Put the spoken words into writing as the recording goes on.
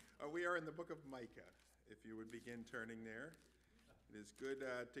We are in the book of Micah, if you would begin turning there. It is good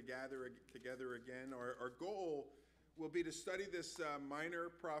to gather together again. Our goal will be to study this minor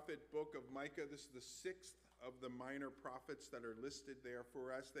prophet book of Micah. This is the sixth of the minor prophets that are listed there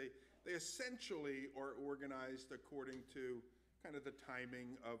for us. They essentially are organized according to kind of the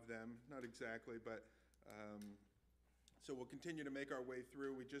timing of them. Not exactly, but so we'll continue to make our way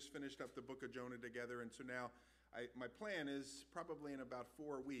through. We just finished up the book of Jonah together, and so now my plan is probably in about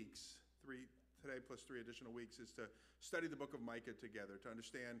 4 weeks, today plus 3 additional weeks, is to study the book of Micah together, to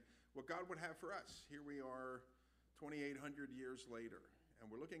understand what God would have for us. Here we are 2,800 years later, and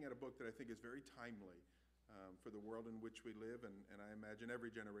we're looking at a book that I think is very timely for the world in which we live, and I imagine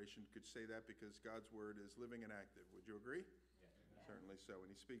every generation could say that because God's word is living and active. Would you agree? Yes. Certainly so, and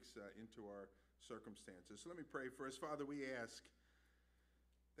he speaks into our circumstances. So let me pray for us. Father, we ask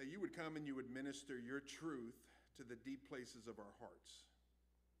that you would come and you would minister your truth to the deep places of our hearts.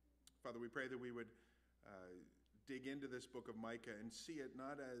 Father, we pray that we would dig into this book of Micah and see it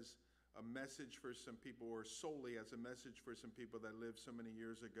not as a message for some people or solely as a message for some people that lived so many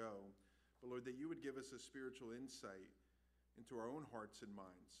years ago, but Lord, that you would give us a spiritual insight into our own hearts and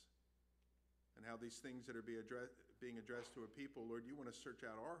minds and how these things that are being addressed to a people, Lord, you want to search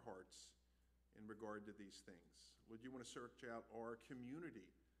out our hearts in regard to these things. Lord, you want to search out our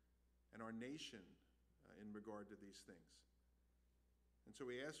community and our nation in regard to these things. And so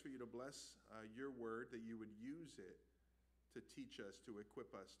we ask for you to bless your word, that you would use it to teach us, to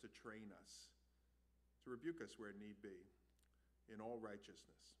equip us, to train us, to rebuke us where need be, in all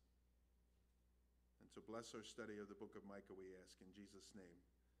righteousness. And so bless our study of the book of Micah, we ask, in Jesus' name,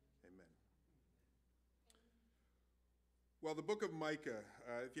 amen. Well, the book of Micah,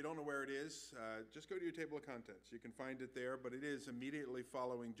 if you don't know where it is, just go to your table of contents. You can find it there, but it is immediately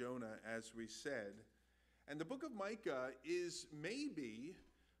following Jonah, as we said. And the book of Micah is maybe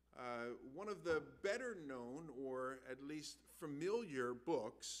one of the better known, or at least familiar,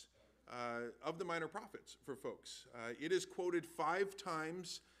 books of the minor prophets for folks. It is quoted 5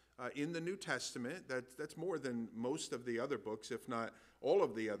 times in the New Testament. That's more than most of the other books, if not all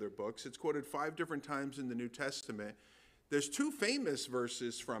of the other books. It's quoted 5 different times in the New Testament. There's 2 famous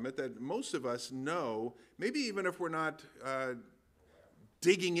verses from it that most of us know, maybe even if we're not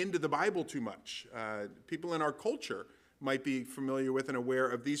digging into the Bible too much. People in our culture might be familiar with and aware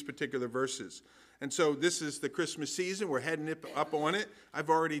of these particular verses. And so this is the Christmas season. We're heading up on it. I've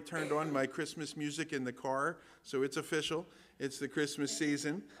already turned on my Christmas music in the car, so it's official. It's the Christmas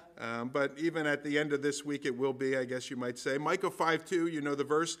season. But even at the end of this week, it will be, I guess you might say. Micah 5:2, you know the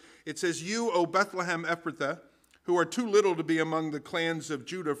verse. It says, "You, O Bethlehem Ephrathah, who are too little to be among the clans of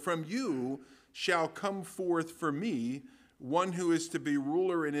Judah, from you shall come forth for me one who is to be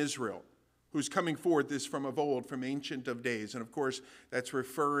ruler in Israel, whose coming forth is from of old, from ancient of days." And of course, that's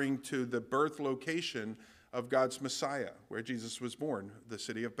referring to the birth location of God's Messiah, where Jesus was born, the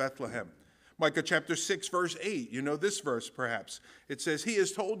city of Bethlehem. Micah chapter 6, verse 8, you know this verse perhaps. It says, "He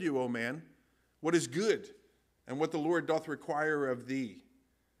has told you, O man, what is good, and what the Lord doth require of thee,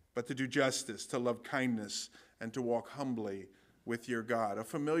 but to do justice, to love kindness, and to walk humbly with your God." A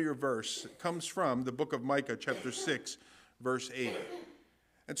familiar verse. It comes from the book of Micah chapter 6, verse 8.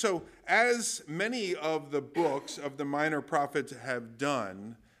 And so, as many of the books of the minor prophets have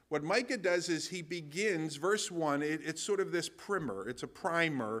done, what Micah does is he begins, verse 1, it's sort of this primer, it's a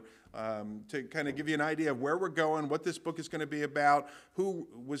primer to kind of give you an idea of where we're going, what this book is going to be about, who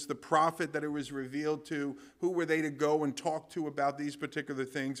was the prophet that it was revealed to, who were they to go and talk to about these particular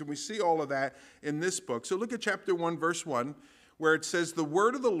things. And we see all of that in this book. So look at chapter 1, verse 1, where it says, "The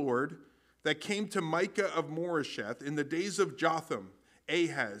word of the Lord that came to Micah of Moresheth in the days of Jotham,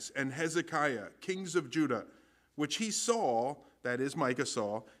 Ahaz, and Hezekiah, kings of Judah, which he saw," that is Micah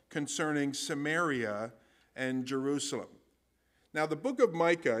saw, "concerning Samaria and Jerusalem." Now the book of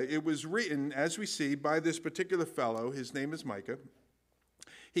Micah, it was written, as we see, by this particular fellow. His name is Micah.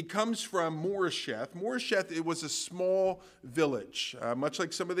 He comes from Moresheth. Moresheth, it was a small village, much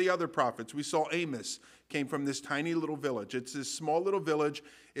like some of the other prophets. We saw Amos came from this tiny little village. It's this small little village.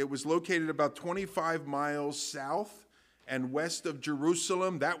 It was located about 25 miles south and west of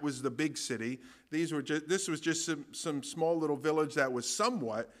Jerusalem. That was the big city. This was just some small little village that was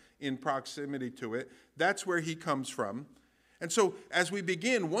somewhat in proximity to it. That's where he comes from. And so as we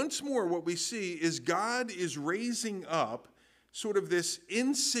begin, once more what we see is God is raising up sort of this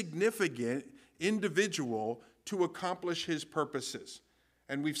insignificant individual to accomplish his purposes.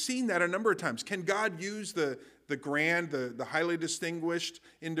 And we've seen that a number of times. Can God use the grand, the highly distinguished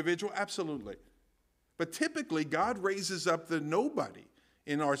individual? Absolutely. But typically, God raises up the nobody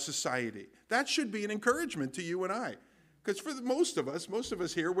in our society. That should be an encouragement to you and I. Because for most of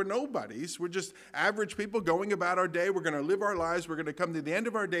us here, we're nobodies. We're just average people going about our day. We're going to live our lives. We're going to come to the end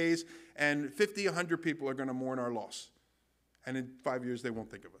of our days, and 50, 100 people are going to mourn our loss. And in 5 years, they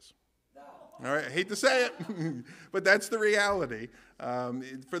won't think of us. All right, I hate to say it, but that's the reality.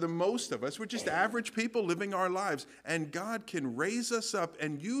 For the most of us, we're just average people living our lives. And God can raise us up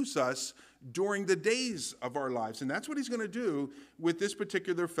and use us during the days of our lives. And that's what he's going to do with this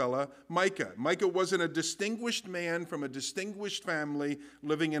particular fella, Micah. Micah wasn't a distinguished man from a distinguished family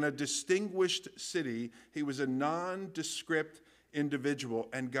living in a distinguished city. He was a nondescript individual,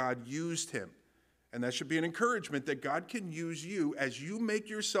 and God used him. And that should be an encouragement that God can use you as you make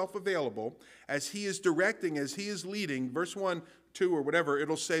yourself available, as he is directing, as he is leading. Verse 1, 2, or whatever,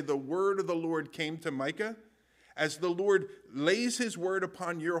 it'll say, the word of the Lord came to Micah. As the Lord lays his word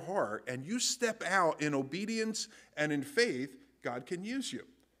upon your heart and you step out in obedience and in faith, God can use you.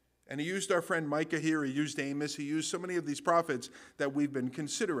 And he used our friend Micah here. He used Amos. He used so many of these prophets that we've been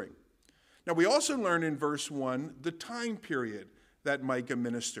considering. Now, we also learn in verse 1 the time period that Micah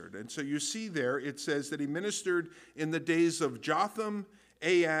ministered. And so you see there, it says that he ministered in the days of Jotham,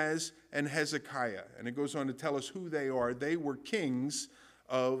 Ahaz, and Hezekiah. And it goes on to tell us who they are. They were kings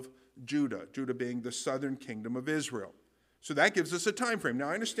of Judah, Judah being the southern kingdom of Israel. So that gives us a time frame. Now,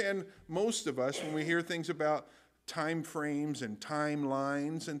 I understand most of us, when we hear things about time frames and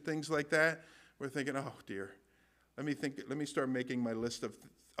timelines and things like that, we're thinking, oh, dear, let me start making my list of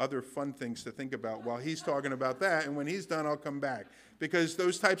other fun things to think about while he's talking about that, and when he's done, I'll come back. Because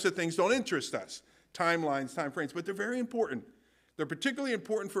those types of things don't interest us, timelines, time frames, but they're very important. They're particularly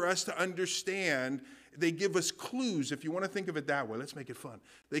important for us to understand. They give us clues, if you want to think of it that way. Let's make it fun.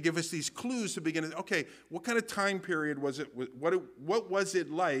 They give us these clues to begin, okay, what kind of time period was it? What was it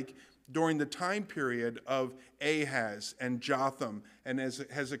like during the time period of Ahaz and Jotham and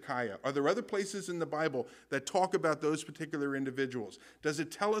Hezekiah? Are there other places in the Bible that talk about those particular individuals? Does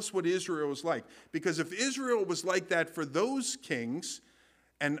it tell us what Israel was like? Because if Israel was like that for those kings,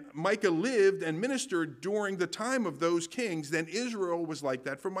 and Micah lived and ministered during the time of those kings, then Israel was like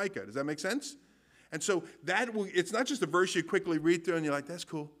that for Micah. Does that make sense? And so it's not just a verse you quickly read through and you're like, that's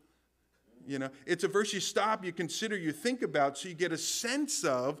cool. You know, it's a verse you stop, you consider, you think about, so you get a sense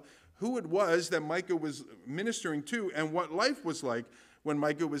of who it was that Micah was ministering to and what life was like when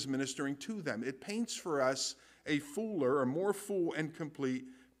Micah was ministering to them. It paints for us a more full and complete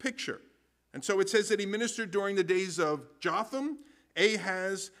picture. And so it says that he ministered during the days of Jotham,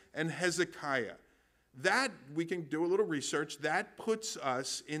 Ahaz, and Hezekiah. That, we can do a little research, that puts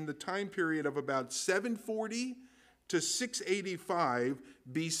us in the time period of about 740 to 685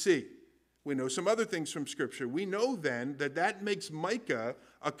 BC. We know some other things from Scripture. We know then that makes Micah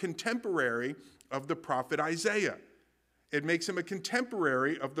a contemporary of the prophet Isaiah. It makes him a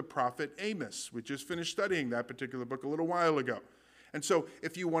contemporary of the prophet Amos. We just finished studying that particular book a little while ago. And so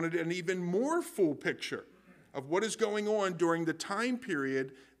if you wanted an even more full picture of what is going on during the time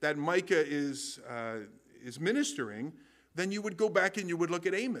period that Micah is ministering, then you would go back and you would look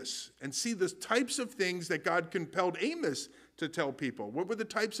at Amos and see the types of things that God compelled Amos to tell people. What were the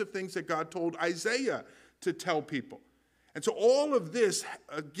types of things that God told Isaiah to tell people? And so all of this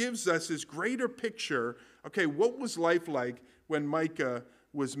gives us this greater picture, okay, what was life like when Micah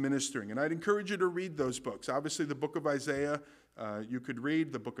was ministering? And I'd encourage you to read those books. Obviously, the book of Isaiah, you could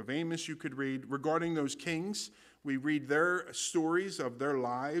read. The book of Amos, you could read. Regarding those kings, we read their stories of their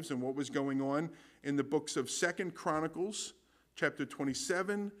lives and what was going on in the books of 2 Chronicles, chapter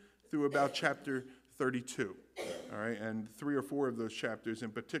 27 through about chapter 32. All right, and 3 or 4 of those chapters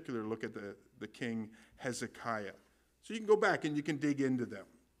in particular look at the king Hezekiah. So you can go back and you can dig into them.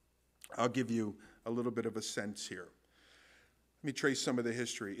 I'll give you a little bit of a sense here. Let me trace some of the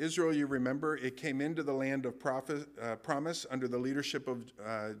history. Israel, you remember, it came into the land of promise under the leadership of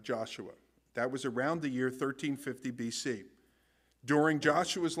Joshua. That was around the year 1350 BC. During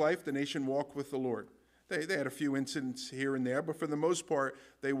Joshua's life, the nation walked with the Lord. They had a few incidents here and there, but for the most part,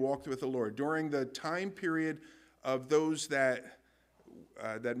 they walked with the Lord. During the time period of those that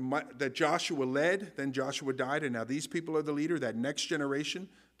Joshua led, then Joshua died, and now these people are the leader. That next generation,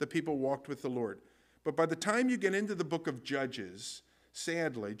 the people walked with the Lord. But by the time you get into the book of Judges,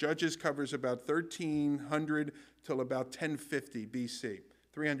 sadly, Judges covers about 1300 till about 1050 BC,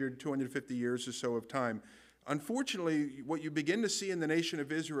 250 years or so of time. Unfortunately, what you begin to see in the nation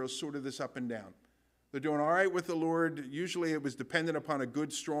of Israel is sort of this up and down. They're doing all right with the Lord. Usually it was dependent upon a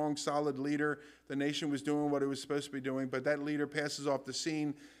good, strong, solid leader. The nation was doing what it was supposed to be doing, but that leader passes off the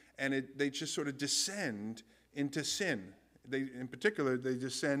scene, and they just sort of descend into sin. In particular, they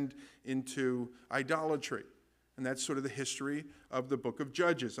descend into idolatry. And that's sort of the history of the book of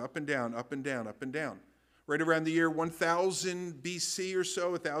Judges, up and down, up and down, up and down. Right around the year 1000 BC or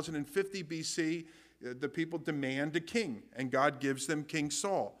so, 1050 BC, the people demand a king, and God gives them King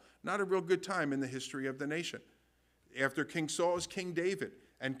Saul. Not a real good time in the history of the nation. After King Saul is King David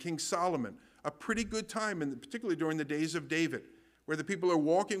and King Solomon. A pretty good time, particularly during the days of David, where the people are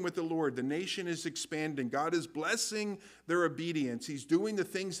walking with the Lord. The nation is expanding. God is blessing their obedience. He's doing the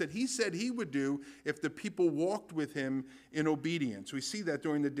things that he said he would do if the people walked with him in obedience. We see that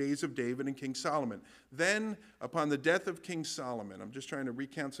during the days of David and King Solomon. Then, upon the death of King Solomon, I'm just trying to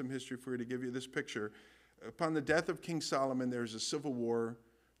recount some history for you to give you this picture. Upon the death of King Solomon, there's a civil war.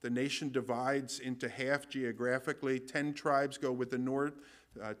 The nation divides into half geographically. 10 tribes go with the north,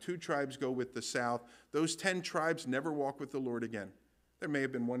 2 tribes go with the south. Those 10 tribes never walk with the Lord again. There may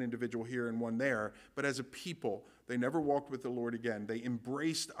have been one individual here and one there, but as a people, they never walked with the Lord again. They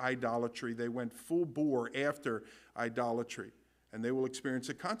embraced idolatry. They went full bore after idolatry, and they will experience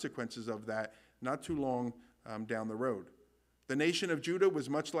the consequences of that not too long down the road. The nation of Judah was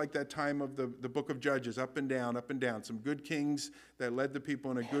much like that time of the book of Judges, up and down, up and down. Some good kings that led the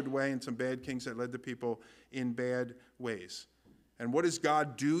people in a good way, and some bad kings that led the people in bad ways. And what does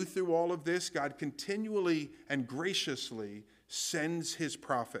God do through all of this? God continually and graciously sends his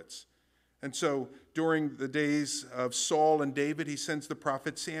prophets. And so during the days of Saul and David, he sends the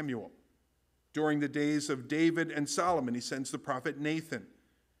prophet Samuel. During the days of David and Solomon, he sends the prophet Nathan.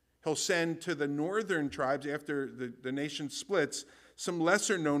 He'll send to the northern tribes, after the nation splits, some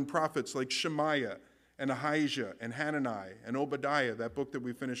lesser-known prophets like Shemaiah and Ahijah and Hanani and Obadiah, that book that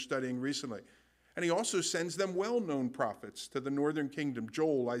we finished studying recently. And he also sends them well-known prophets to the northern kingdom,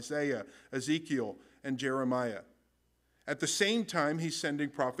 Joel, Isaiah, Ezekiel, and Jeremiah. At the same time, he's sending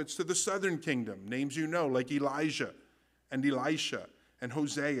prophets to the southern kingdom, names you know, like Elijah and Elisha and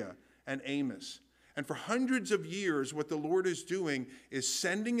Hosea and Amos. And for hundreds of years, what the Lord is doing is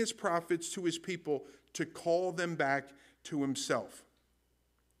sending his prophets to his people to call them back to himself.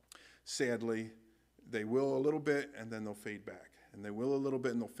 Sadly, they will a little bit, and then they'll fade back. And they will a little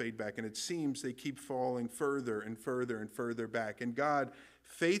bit, and they'll fade back. And it seems they keep falling further and further and further back. And God,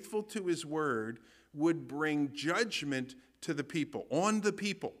 faithful to his word, would bring judgment to the people, on the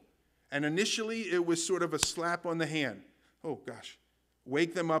people. And initially, it was sort of a slap on the hand. Oh, gosh.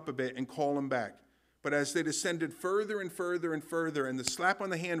 Wake them up a bit and call them back. But as they descended further and further and further, and the slap on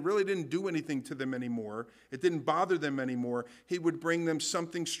the hand really didn't do anything to them anymore, it didn't bother them anymore, he would bring them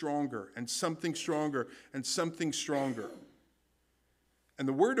something stronger and something stronger and something stronger. And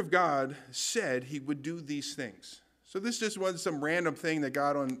the word of God said he would do these things. So this just wasn't some random thing that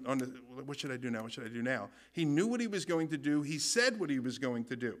God what should I do now? What should I do now? He knew what he was going to do. He said what he was going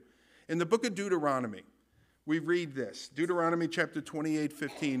to do. In the book of Deuteronomy, we read this. Deuteronomy chapter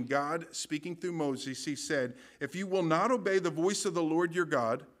 28:15. God, speaking through Moses, he said, "If you will not obey the voice of the Lord your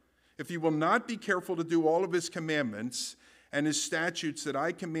God, if you will not be careful to do all of his commandments and his statutes that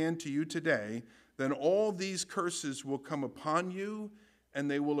I command to you today, then all these curses will come upon you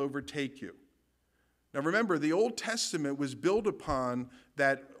and they will overtake you." Now remember, the Old Testament was built upon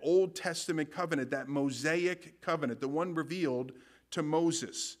that Old Testament covenant, that Mosaic covenant, the one revealed to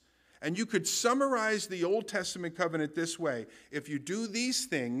Moses. And you could summarize the Old Testament covenant this way: if you do these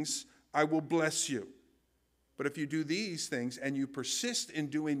things, I will bless you. But if you do these things and you persist in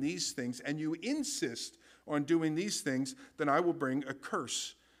doing these things and you insist on doing these things, then I will bring a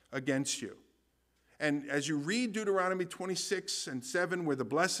curse against you. And as you read Deuteronomy 26 and 7, where the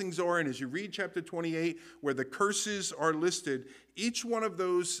blessings are, and as you read chapter 28, where the curses are listed, each one of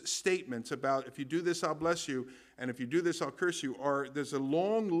those statements about if you do this, I'll bless you, and if you do this, I'll curse you, there's a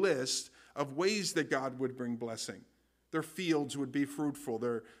long list of ways that God would bring blessing. Their fields would be fruitful.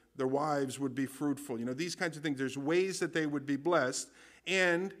 Their wives would be fruitful. You know, these kinds of things. There's ways that they would be blessed.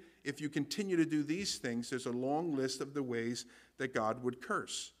 And if you continue to do these things, there's a long list of the ways that God would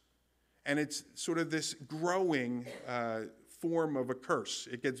curse. And it's sort of this growing form of a curse.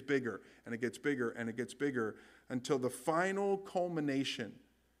 It gets bigger, and it gets bigger, and it gets bigger, until the final culmination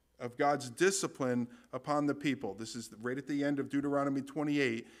of God's discipline upon the people. This is right at the end of Deuteronomy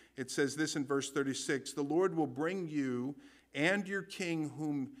 28. It says this in verse 36, "The Lord will bring you and your king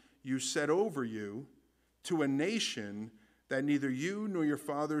whom you set over you to a nation that neither you nor your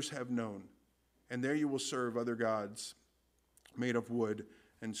fathers have known. And there you will serve other gods made of wood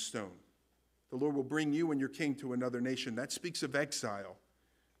and stone." The Lord will bring you and your king to another nation. That speaks of exile.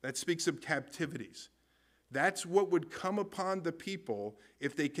 That speaks of captivities. That's what would come upon the people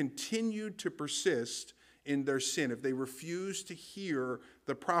if they continued to persist in their sin, if they refused to hear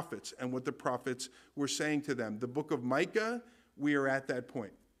the prophets and what the prophets were saying to them. The book of Micah, we are at that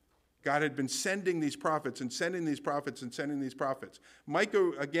point. God had been sending these prophets and sending these prophets and sending these prophets.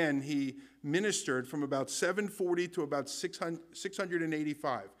 Micah, again, he ministered from about 740 to about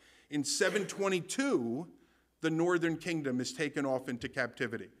 685. In 722, the northern kingdom is taken off into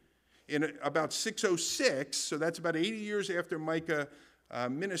captivity. In about 606, so that's about 80 years after Micah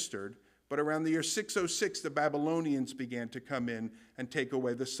ministered, but around the year 606, the Babylonians began to come in and take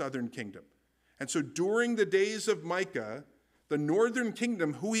away the southern kingdom. And so during the days of Micah, the northern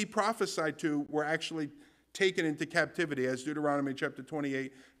kingdom, who he prophesied to, were actually taken into captivity, as Deuteronomy chapter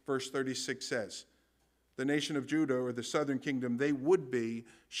 28, verse 36 says. The nation of Judah, or the southern kingdom, they would be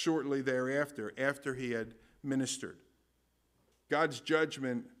shortly thereafter, after he had ministered. God's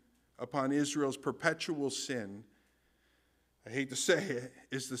judgment upon Israel's perpetual sin, I hate to say it,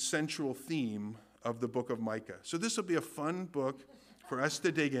 is the central theme of the book of Micah. So this will be a fun book for us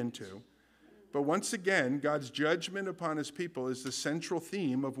to dig into. But once again, God's judgment upon his people is the central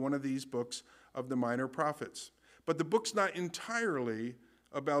theme of one of these books of the minor prophets. But the book's not entirely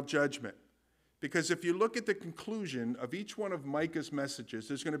about judgment. Because if you look at the conclusion of each one of Micah's messages,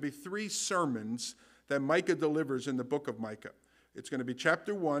 there's going to be 3 sermons that Micah delivers in the book of Micah. It's going to be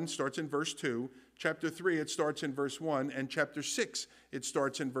chapter 1, starts in verse 2. Chapter 3, it starts in verse 1. And chapter 6, it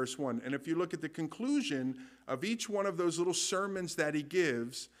starts in verse 1. And if you look at the conclusion of each one of those little sermons that he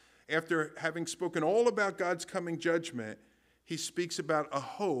gives, after having spoken all about God's coming judgment, he speaks about a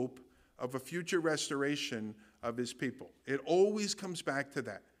hope of a future restoration of his people. It always comes back to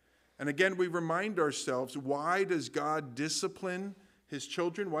that. And again, we remind ourselves, why does God discipline his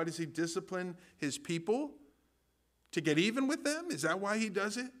children? Why does he discipline his people? To get even with them? Is that why he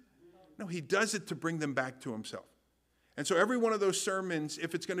does it? No, he does it to bring them back to himself. And so every one of those sermons,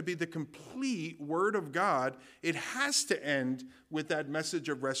 if it's going to be the complete Word of God, it has to end with that message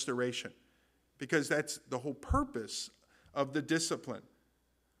of restoration, because that's the whole purpose of the discipline.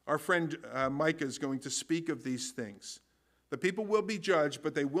 Our friend Micah is going to speak of these things. The people will be judged,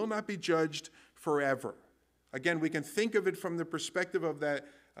 but they will not be judged forever. Again, we can think of it from the perspective of that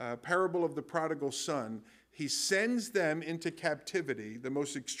parable of the prodigal son. He sends them into captivity, the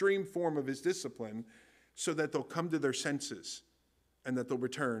most extreme form of his discipline, so that they'll come to their senses and that they'll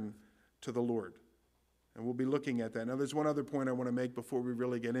return to the Lord. And we'll be looking at that. Now, there's one other point I want to make before we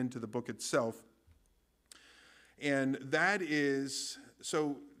really get into the book itself. And that is,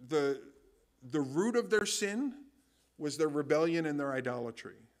 so the root of their sin was their rebellion and their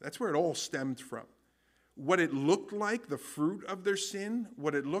idolatry. That's where it all stemmed from. What it looked like, the fruit of their sin,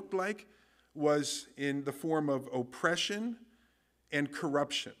 what it looked like was in the form of oppression and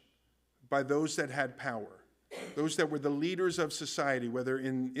corruption by those that had power, those that were the leaders of society, whether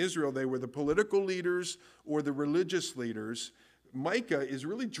in Israel they were the political leaders or the religious leaders. Micah is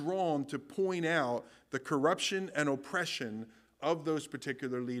really drawn to point out the corruption and oppression of those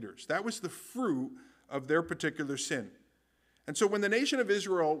particular leaders. That was the fruit of their particular sin. And so when the nation of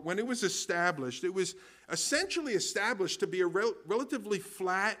Israel, when it was established, it was essentially established to be a relatively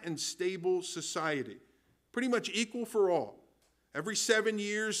flat and stable society, pretty much equal for all. Every 7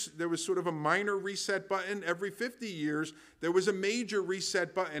 years, there was sort of a minor reset button. Every 50 years, there was a major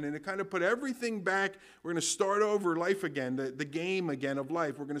reset button, and it kind of put everything back. We're going to start over life again, the game again of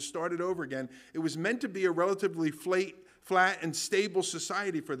life. We're going to start it over again. It was meant to be a relatively flat and stable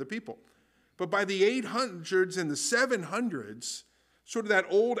society for the people. But by the 800s and the 700s, sort of that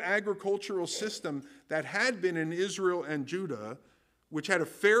old agricultural system that had been in Israel and Judah, which had a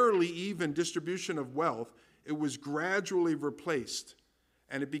fairly even distribution of wealth, it was gradually replaced.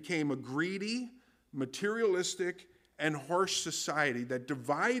 And it became a greedy, materialistic, and harsh society that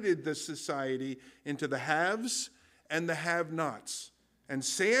divided the society into the haves and the have-nots. And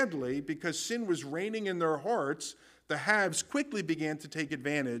sadly, because sin was reigning in their hearts, the haves quickly began to take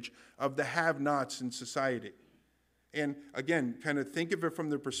advantage of the have-nots in society. And again, kind of think of it from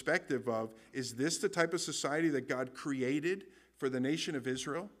the perspective of, is this the type of society that God created for the nation of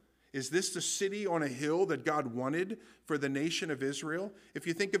Israel? Is this the city on a hill that God wanted for the nation of Israel? If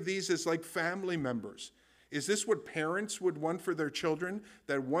you think of these as like family members, is this what parents would want for their children?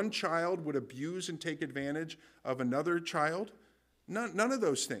 That one child would abuse and take advantage of another child? None of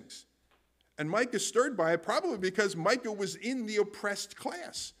those things. And Micah is stirred by it probably because Micah was in the oppressed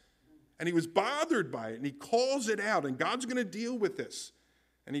class. And he was bothered by it. And he calls it out. And God's going to deal with this.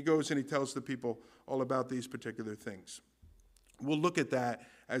 And he goes and he tells the people all about these particular things. We'll look at that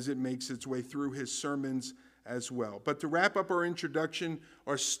as it makes its way through his sermons as well. But to wrap up our introduction,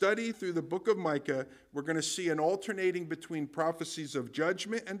 our study through the book of Micah, we're going to see an alternating between prophecies of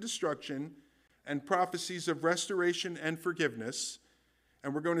judgment and destruction and prophecies of restoration and forgiveness.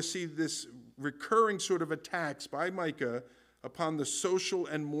 And we're going to see this recurring sort of attacks by Micah upon the social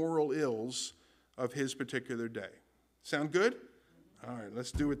and moral ills of his particular day. Sound good? All right,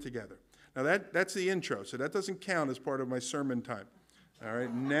 let's do it together. Now that's the intro, so that doesn't count as part of my sermon time. All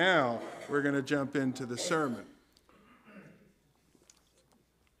right, now we're going to jump into the sermon.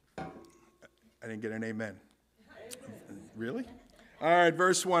 I didn't get an amen. Really? All right,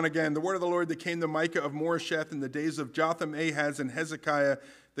 verse 1 again. The word of the Lord that came to Micah of Moresheth in the days of Jotham, Ahaz, and Hezekiah,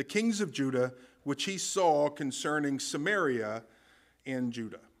 the kings of Judah, which he saw concerning Samaria and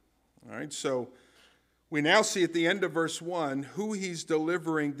Judah. All right, so we now see at the end of verse 1 who he's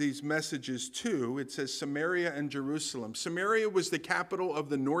delivering these messages to. It says Samaria and Jerusalem. Samaria was the capital of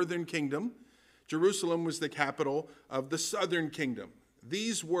the northern kingdom. Jerusalem was the capital of the southern kingdom.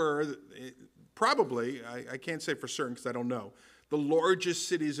 These were probably, I can't say for certain because I don't know, the largest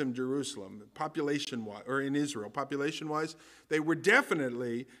cities in Jerusalem, population-wise, or in Israel, population-wise. They were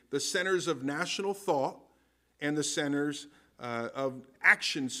definitely the centers of national thought and the centers of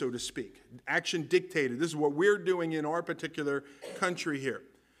action, so to speak. Action dictated. This is what we're doing in our particular country here.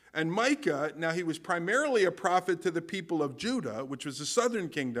 And Micah, now he was primarily a prophet to the people of Judah, which was the southern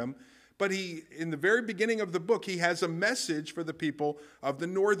kingdom, but he, in the very beginning of the book, he has a message for the people of the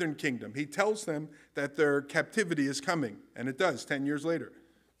northern kingdom. He tells them that their captivity is coming, and it does, 10 years later,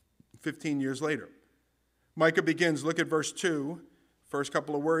 15 years later. Micah begins, look at verse 2, first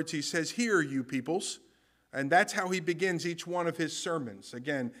couple of words. He says, "Hear, you peoples." And that's how he begins each one of his sermons.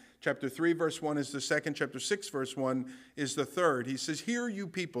 Again, chapter 3, verse 1 is the second. Chapter 6, verse 1 is the third. He says, "Hear, you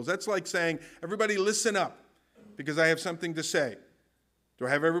peoples." That's like saying, everybody listen up, because I have something to say. Do I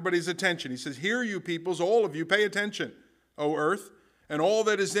have everybody's attention? He says, "Hear, you peoples, all of you, pay attention, O earth, and all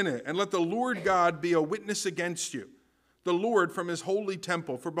that is in it, and let the Lord God be a witness against you, the Lord from his holy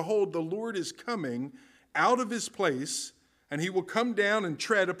temple. For behold, the Lord is coming out of his place, and he will come down and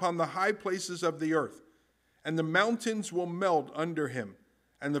tread upon the high places of the earth. And the mountains will melt under him,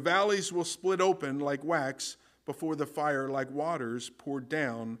 and the valleys will split open like wax before the fire, like waters poured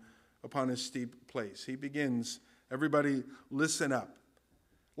down upon a steep place." He begins, everybody listen up.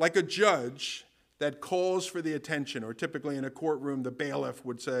 Like a judge that calls for the attention, or typically in a courtroom, the bailiff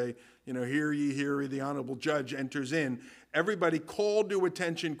would say, "Hear ye, the honorable judge enters in." Everybody called to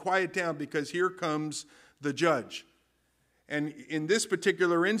attention, quiet down, because here comes the judge. And in this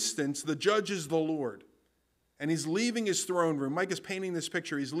particular instance, the judge is the Lord. And he's leaving his throne room. Mike is painting this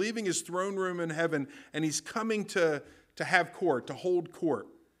picture. He's leaving his throne room in heaven, and he's coming to have court, to hold court.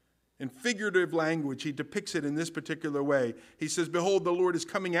 In figurative language, he depicts it in this particular way. He says, "Behold, the Lord is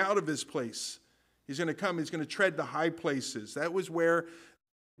coming out of his place." He's going to come. He's going to tread the high places. That was where they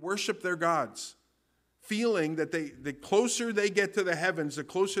worship their gods, feeling that the closer they get to the heavens, the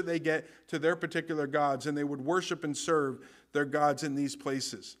closer they get to their particular gods, and they would worship and serve their gods in these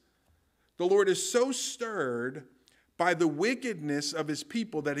places. The Lord is so stirred by the wickedness of his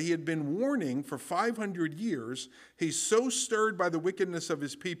people that he had been warning for 500 years. He's so stirred by the wickedness of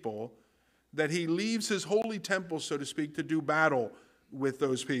his people that he leaves his holy temple, so to speak, to do battle with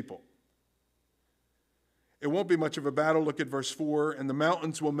those people. It won't be much of a battle. Look at verse 4. "And the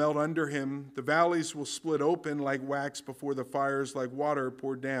mountains will melt under him. The valleys will split open like wax before the fires, like water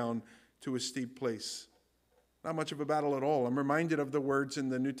poured down to a steep place." Not much of a battle at all. I'm reminded of the words in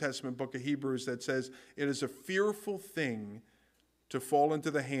the New Testament book of Hebrews that says, "It is a fearful thing to fall into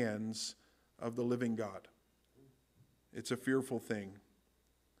the hands of the living God." It's a fearful thing.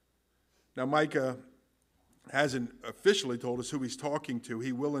 Now, Micah hasn't officially told us who he's talking to.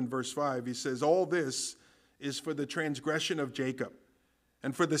 He will in verse 5. He says, "All this is for the transgression of Jacob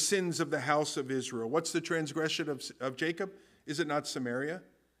and for the sins of the house of Israel." What's the transgression of Jacob? Is it not Samaria?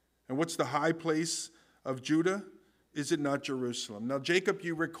 And what's the high place of Judah? Is it not Jerusalem? Now, Jacob,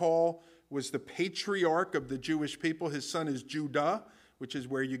 you recall, was the patriarch of the Jewish people. His son is Judah, which is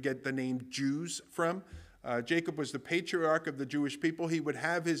where you get the name Jews from. Jacob was the patriarch of the Jewish people. He would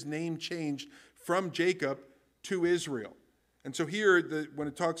have his name changed from Jacob to Israel. And so here, when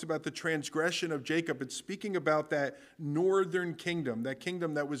it talks about the transgression of Jacob, it's speaking about that northern kingdom, that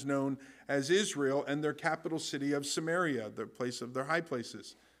kingdom that was known as Israel, and their capital city of Samaria, the place of their high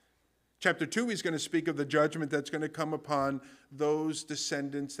places. Chapter 2, he's going to speak of the judgment that's going to come upon those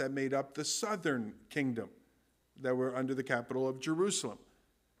descendants that made up the southern kingdom that were under the capital of Jerusalem.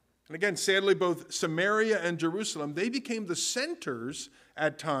 And again, sadly, both Samaria and Jerusalem, they became the centers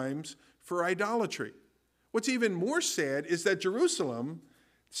at times for idolatry. What's even more sad is that Jerusalem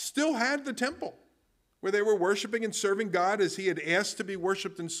still had the temple where they were worshiping and serving God as he had asked to be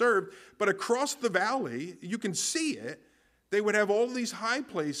worshiped and served. But across the valley, you can see it, they would have all these high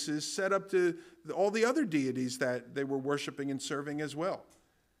places set up to all the other deities that they were worshiping and serving as well.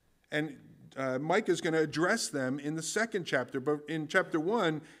 And Micah is going to address them in the second chapter. But in chapter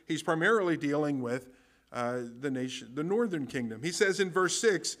 1, he's primarily dealing with the northern kingdom. He says in verse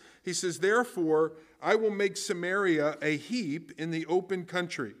 6, he says, "Therefore I will make Samaria a heap in the open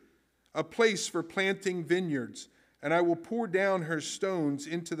country, a place for planting vineyards, and I will pour down her stones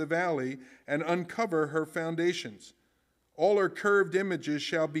into the valley and uncover her foundations. All her curved images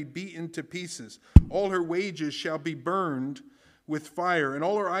shall be beaten to pieces. All her wages shall be burned with fire, and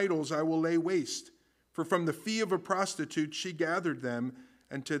all her idols I will lay waste. For from the fee of a prostitute she gathered them,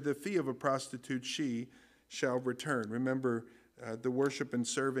 and to the fee of a prostitute she shall return." Remember, the worship and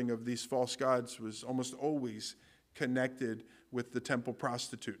serving of these false gods was almost always connected with the temple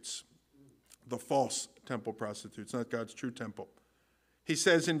prostitutes, the false temple prostitutes, not God's true temple. He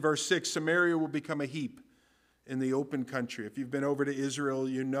says in verse 6, Samaria will become a heap in the open country. If you've been over to Israel,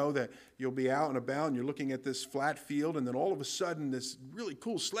 you know that you'll be out and about and you're looking at this flat field, and then all of a sudden this really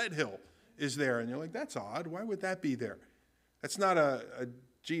cool sled hill is there. And you're like, that's odd. Why would that be there? That's not a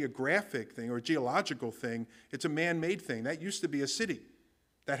geographic thing or a geological thing. It's a man-made thing. That used to be a city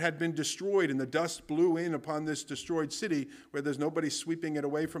that had been destroyed, and the dust blew in upon this destroyed city where there's nobody sweeping it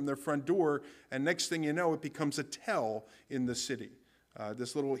away from their front door, and next thing you know, it becomes a tell in the city.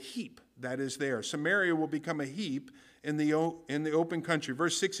 This little heap that is there. Samaria will become a heap in the open country.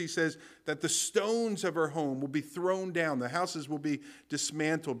 Verse 6, he says that the stones of her home will be thrown down. The houses will be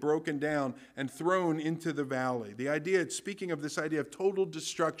dismantled, broken down, and thrown into the valley. The idea, it's speaking of this idea of total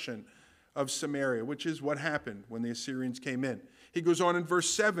destruction of Samaria, which is what happened when the Assyrians came in. He goes on in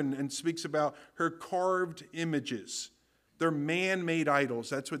verse 7 and speaks about her carved images. They're man-made idols.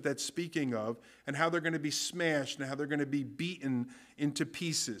 That's what that's speaking of, and how they're going to be smashed and how they're going to be beaten into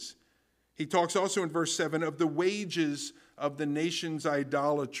pieces. He talks also in verse 7 of the wages of the nation's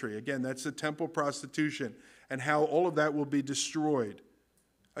idolatry. Again, that's the temple prostitution, and how all of that will be destroyed.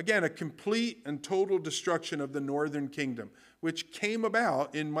 Again, a complete and total destruction of the northern kingdom, which came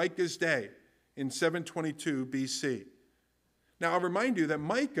about in Micah's day in 722 BC. Now, I'll remind you that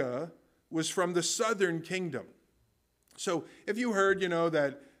Micah was from the southern kingdom. So if you heard,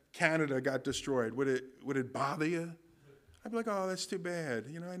 that Canada got destroyed, would it bother you? I'd be like, oh, that's too bad.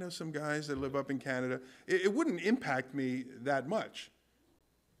 I know some guys that live up in Canada. It wouldn't impact me that much.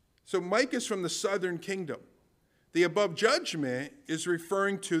 So Micah's from the southern kingdom. The above judgment is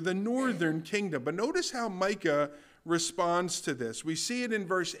referring to the northern kingdom. But notice how Micah responds to this. We see it in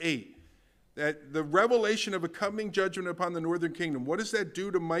verse 8, that the revelation of a coming judgment upon the northern kingdom. What does that do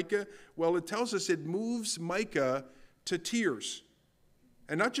to Micah? Well, it tells us it moves Micah to tears.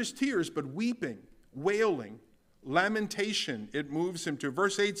 And not just tears, but weeping, wailing, lamentation it moves him to.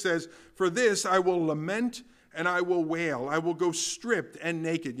 Verse 8 says, "For this I will lament and I will wail. I will go stripped and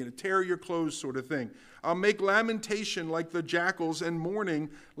naked," tear your clothes sort of thing. "I'll make lamentation like the jackals and mourning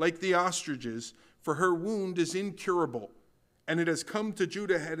like the ostriches, for her wound is incurable. And it has come to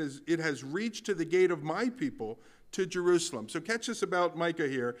Judah, it has reached to the gate of my people, to Jerusalem." So catch this about Micah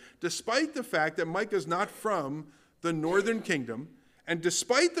here. Despite the fact that Micah's not from the northern kingdom, and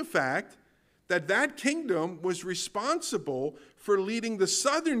despite the fact that that kingdom was responsible for leading the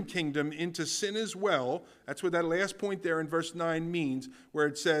southern kingdom into sin as well. That's what that last point there in verse 9 means, where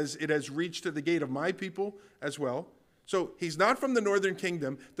it says, it has reached to the gate of my people as well. So he's not from the northern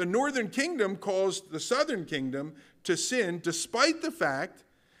kingdom. The northern kingdom caused the southern kingdom to sin, despite the fact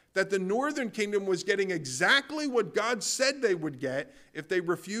that the northern kingdom was getting exactly what God said they would get if they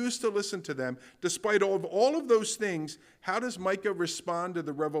refused to listen to them. Despite all of those things, how does Micah respond to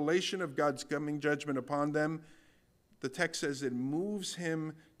the revelation of God's coming judgment upon them? The text says it moves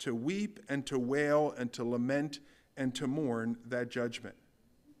him to weep and to wail and to lament and to mourn that judgment.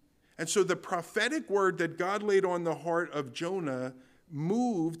 And so the prophetic word that God laid on the heart of Micah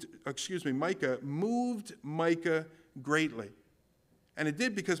moved Micah greatly. And it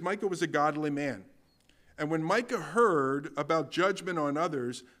did because Micah was a godly man. And when Micah heard about judgment on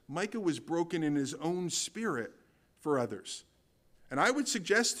others, Micah was broken in his own spirit for others. And I would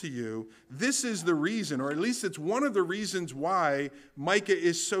suggest to you, this is the reason, or at least it's one of the reasons why Micah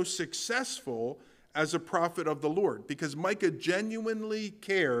is so successful as a prophet of the Lord. Because Micah genuinely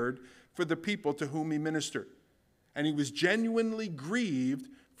cared for the people to whom he ministered. And he was genuinely grieved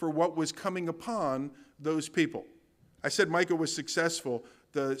for what was coming upon those people. I said Micah was successful.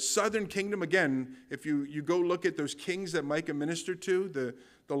 The southern kingdom, again, if you go look at those kings that Micah ministered to,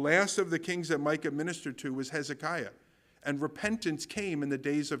 the last of the kings that Micah ministered to was Hezekiah. And repentance came in the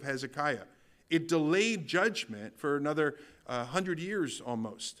days of Hezekiah. It delayed judgment for another 100 years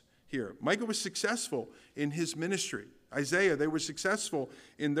almost here. Micah was successful in his ministry. Isaiah, they were successful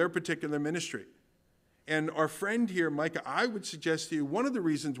in their particular ministry. And our friend here, Micah, I would suggest to you one of the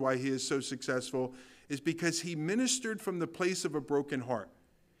reasons why he is so successful is because he ministered from the place of a broken heart.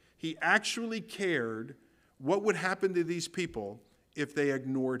 He actually cared what would happen to these people if they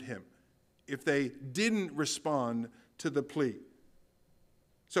ignored him, if they didn't respond to the plea.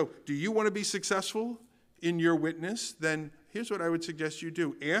 So, do you want to be successful in your witness? Then here's what I would suggest you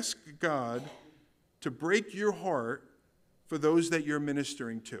do. Ask God to break your heart for those that you're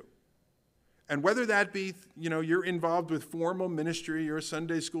ministering to. And whether that be, you're involved with formal ministry, you're a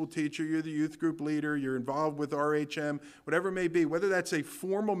Sunday school teacher, you're the youth group leader, you're involved with RHM, whatever it may be, whether that's a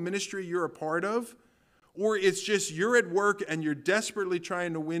formal ministry you're a part of, or it's just you're at work and you're desperately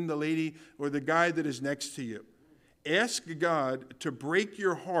trying to win the lady or the guy that is next to you. Ask God to break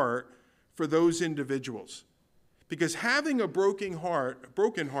your heart for those individuals. Because having a broken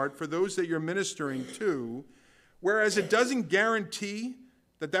heart for those that you're ministering to, whereas it doesn't guarantee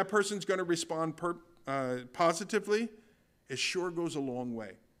that person's going to respond positively, it sure goes a long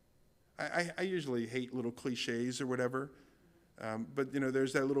way. I usually hate little cliches or whatever, but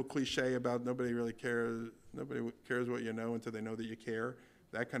there's that little cliche about nobody cares what you know until they know that you care,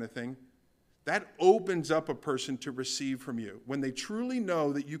 that kind of thing. That opens up a person to receive from you when they truly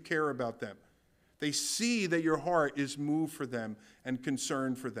know that you care about them. They see that your heart is moved for them and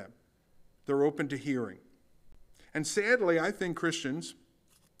concerned for them. They're open to hearing. And sadly, I think Christians,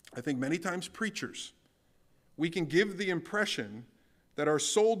 many times preachers, we can give the impression that our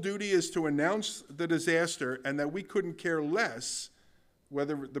sole duty is to announce the disaster and that we couldn't care less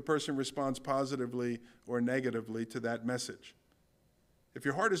whether the person responds positively or negatively to that message. If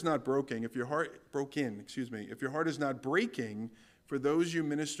your heart is not broken, if your heart is not breaking for those you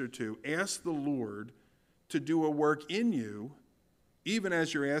minister to, ask the Lord to do a work in you, even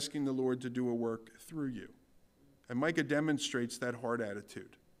as you're asking the Lord to do a work through you. And Micah demonstrates that heart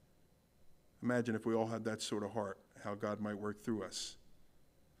attitude. Imagine if we all had that sort of heart, how God might work through us.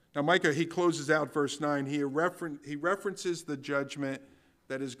 Now, Micah, he closes out verse 9. He references the judgment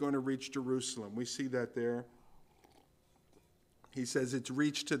that is going to reach Jerusalem. We see that there. He says it's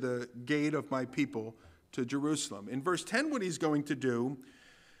reached to the gate of my people, to Jerusalem. In verse 10, what he's going to do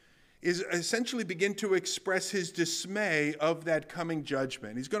is essentially begin to express his dismay of that coming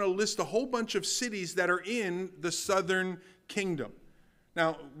judgment. He's going to list a whole bunch of cities that are in the southern kingdom.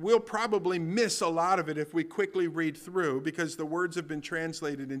 Now, we'll probably miss a lot of it if we quickly read through because the words have been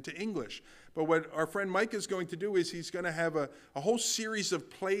translated into English. But what our friend Micah is going to do is he's going to have a whole series of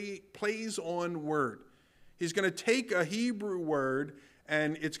plays on word. He's going to take a Hebrew word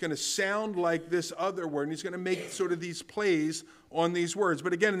and it's going to sound like this other word, and he's going to make sort of these plays on these words.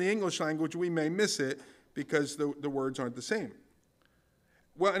 But again, in the English language, we may miss it because the words aren't the same.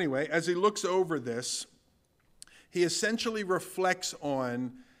 Well, anyway, as he looks over this, he essentially reflects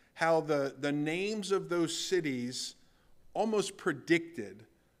on how the names of those cities almost predicted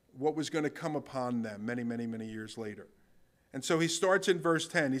what was going to come upon them many, many, many years later. And so he starts in verse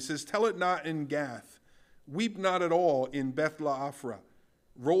 10. He says, "Tell it not in Gath, weep not at all in Beth-la-Ophrah.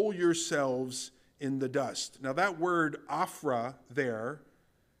 Roll yourselves in the dust." Now that word Ophrah there,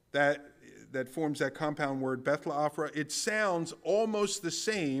 that forms that compound word Beth-la-Ophrah, it sounds almost the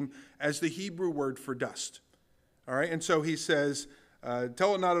same as the Hebrew word for dust. All right, and so he says,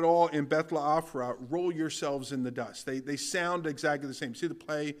 tell it not at all in Beth-la-Ophrah, roll yourselves in the dust. They sound exactly the same. See the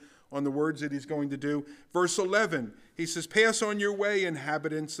play on the words that he's going to do? Verse 11, he says, "Pass on your way,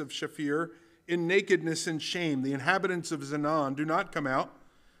 inhabitants of Shaphir, in nakedness and shame. The inhabitants of Zanan, do not come out.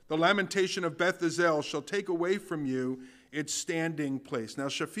 The lamentation of Beth-Ezel shall take away from you its standing place." Now,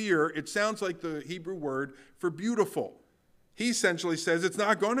 Shaphir, it sounds like the Hebrew word for beautiful. He essentially says it's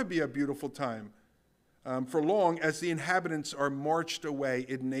not going to be a beautiful time for long as the inhabitants are marched away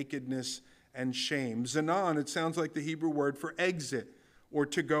in nakedness and shame. Zanan, it sounds like the Hebrew word for exit or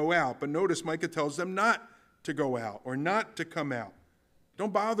to go out. But notice Micah tells them not to go out or not to come out.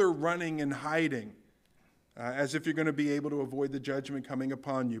 Don't bother running and hiding as if you're going to be able to avoid the judgment coming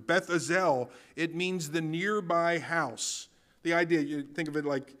upon you. Beth-Ezel, it means the nearby house. The idea, you think of it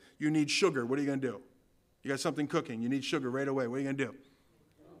like you need sugar. What are you going to do? You got something cooking. You need sugar right away. What are you going to do?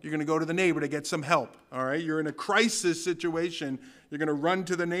 You're going to go to the neighbor to get some help, all right? You're in a crisis situation. You're going to run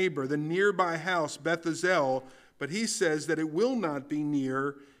to the neighbor, the nearby house, Beth-Ezel. But he says that it will not be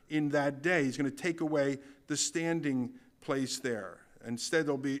near in that day. He's going to take away the standing place there. Instead,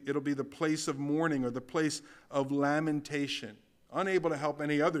 it'll be the place of mourning or the place of lamentation, unable to help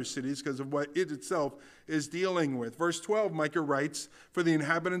any other cities because of what it itself is dealing with. Verse 12, Micah writes, "For the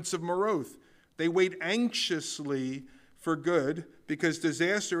inhabitants of Maroth, they wait anxiously for good, because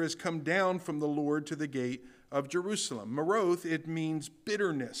disaster has come down from the Lord to the gate of Jerusalem." Maroth, it means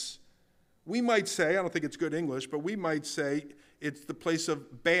bitterness We might say, I don't think it's good English, but we might say it's the place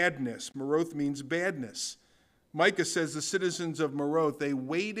of badness. Maroth means badness. Micah says the citizens of Maroth, they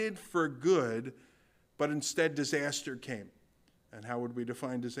waited for good, but instead disaster came. And how would we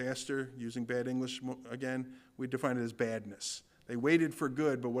define disaster? Using bad English again, we define it as badness. They waited for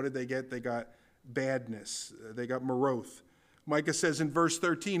good, but what did they get? They got badness. They got Maroth. Micah says in verse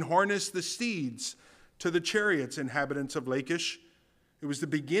 13, harness the steeds to the chariots, inhabitants of Lachish. It was the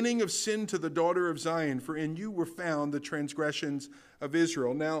beginning of sin to the daughter of Zion, for in you were found the transgressions of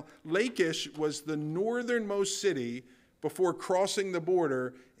Israel. Now, Lachish was the northernmost city before crossing the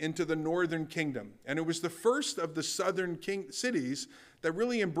border into the northern kingdom. And it was the first of the southern cities that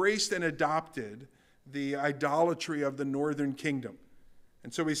really embraced and adopted the idolatry of the northern kingdom.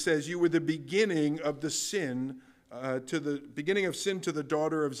 And so he says, you were the beginning of the sin, to the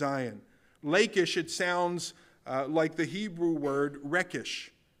daughter of Zion. Lachish, it sounds like the Hebrew word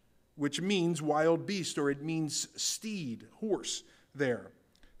rekish, which means wild beast, or it means steed, horse there.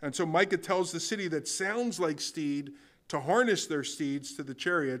 And so Micah tells the city that sounds like steed to harness their steeds to the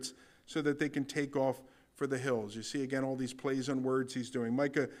chariots so that they can take off for the hills. You see again all these plays on words he's doing.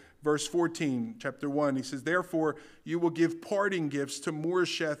 Micah verse 14, chapter 1, he says, therefore you will give parting gifts to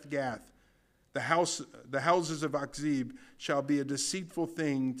Moresheth Gath. The houses of Achzib shall be a deceitful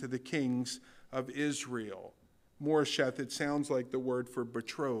thing to the kings of Israel. Moresheth, it sounds like the word for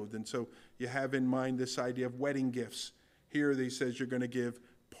betrothed. And so you have in mind this idea of wedding gifts. Here he says you're going to give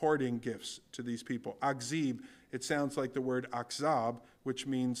parting gifts to these people. Achzib, it sounds like the word achzab, which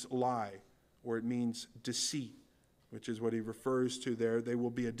means lie, or it means deceit, which is what he refers to there. They will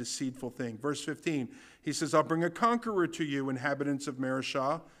be a deceitful thing. Verse 15, he says, I'll bring a conqueror to you, inhabitants of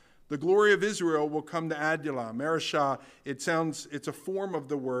Mareshah. The glory of Israel will come to Adullam. Mareshah, it's a form of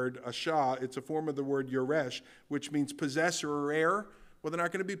the word Ashah. It's a form of the word Yoresh, which means possessor or heir. Well, they're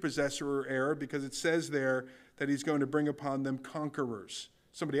not going to be possessor or heir because it says there that he's going to bring upon them conquerors.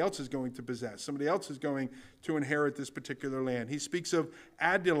 Somebody else is going to possess. Somebody else is going to inherit this particular land. He speaks of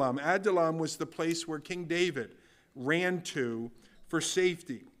Adullam. Adullam was the place where King David ran to for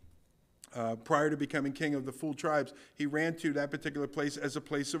safety. Prior to becoming king of the full tribes, he ran to that particular place as a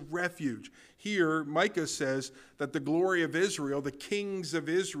place of refuge. Here, Micah says that the glory of Israel, the kings of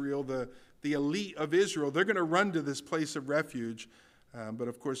Israel, the elite of Israel, they're going to run to this place of refuge, but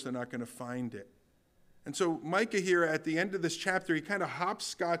of course they're not going to find it. And so Micah here at the end of this chapter, he kind of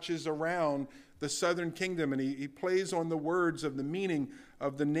hopscotches around the southern kingdom, and he plays on the words of the meaning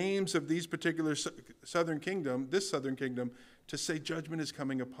of the names of these particular southern kingdom, to say judgment is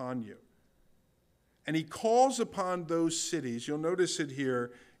coming upon you. And he calls upon those cities. You'll notice it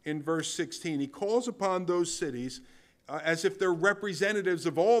here in verse 16. He calls upon those cities as if they're representatives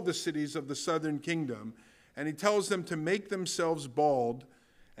of all the cities of the southern kingdom. And he tells them to make themselves bald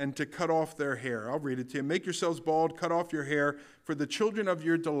and to cut off their hair. I'll read it to you. Make yourselves bald, cut off your hair for the children of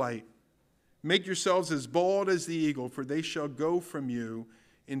your delight. Make yourselves as bald as the eagle, for they shall go from you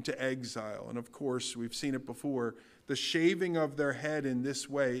into exile. And of course, we've seen it before. The shaving of their head in this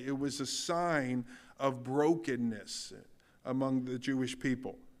way, it was a sign of brokenness among the Jewish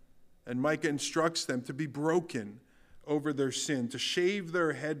people. And Micah instructs them to be broken over their sin, to shave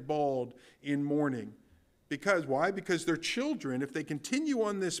their head bald in mourning. Because, why? Because their children, if they continue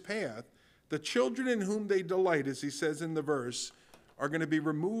on this path, the children in whom they delight, as he says in the verse, are going to be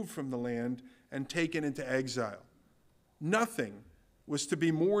removed from the land and taken into exile. Nothing was to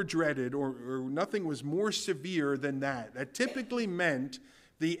be more dreaded or nothing was more severe than that. That typically meant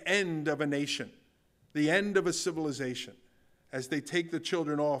the end of a nation, the end of a civilization, as they take the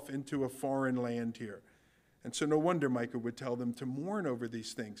children off into a foreign land here. And so no wonder Micah would tell them to mourn over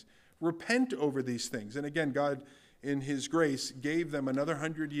these things, repent over these things. And again, God, in his grace, gave them another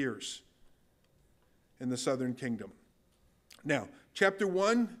 100 years in the southern kingdom. Now, chapter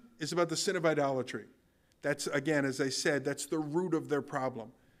 1 is about the sin of idolatry. That's, again, as I said, that's the root of their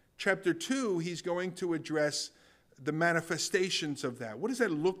problem. Chapter 2, he's going to address the manifestations of that. What does that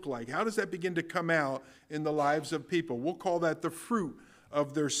look like? How does that begin to come out in the lives of people? We'll call that the fruit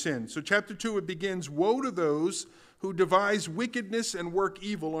of their sin. So chapter 2, it begins, woe to those who devise wickedness and work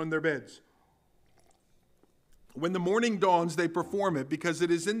evil on their beds. When the morning dawns, they perform it because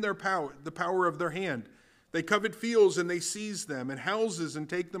it is in their power, the power of their hand. They covet fields and they seize them, and houses and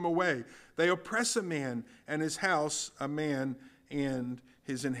take them away. They oppress a man and his house, a man and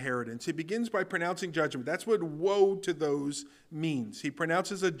his inheritance. He begins by pronouncing judgment. That's what woe to those means. He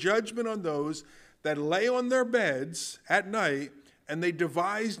pronounces a judgment on those that lay on their beds at night and they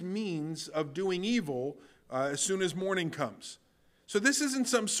devised means of doing evil as soon as morning comes. So this isn't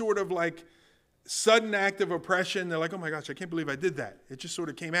some sort of like sudden act of oppression. They're like, oh my gosh, I can't believe I did that. It just sort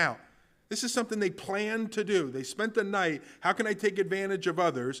of came out. This is something they planned to do. They spent the night, how can I take advantage of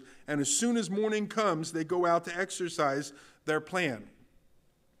others? And as soon as morning comes, they go out to exercise their plan.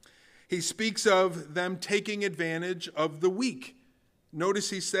 He speaks of them taking advantage of the weak. Notice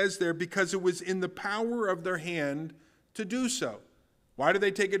he says there, because it was in the power of their hand to do so. Why do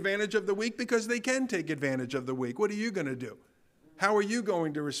they take advantage of the weak? Because they can take advantage of the weak. What are you going to do? How are you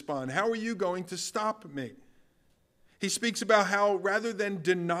going to respond? How are you going to stop me? He speaks about how rather than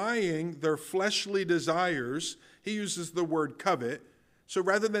denying their fleshly desires, he uses the word covet. So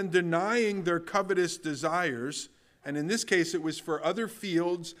rather than denying their covetous desires, and in this case it was for other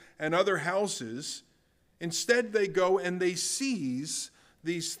fields and other houses, instead they go and they seize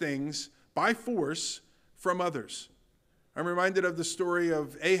these things by force from others. I'm reminded of the story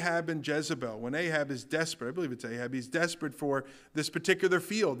of Ahab and Jezebel. When Ahab is desperate, I believe it's Ahab, he's desperate for this particular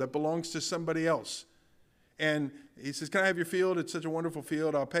field that belongs to somebody else. And he says, can I have your field? It's such a wonderful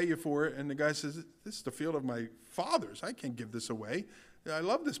field. I'll pay you for it. And the guy says, this is the field of my fathers. I can't give this away. I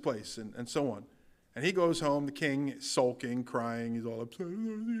love this place, and so on. And he goes home, the king, sulking, crying. He's all upset. All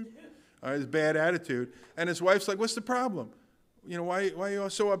right, his bad attitude. And his wife's like, what's the problem? You know, why are you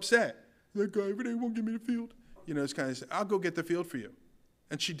all so upset? That guy every day won't give me the field. You know, it's kind of, I'll go get the field for you.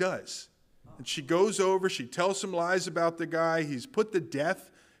 And she does. And she goes over, she tells some lies about the guy. He's put to death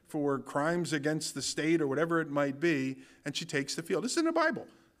for crimes against the state or whatever it might be, and she takes the field. It's in the Bible.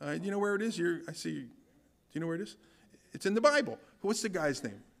 You know where it is? I see. Do you know where it is? It's in the Bible. What's the guy's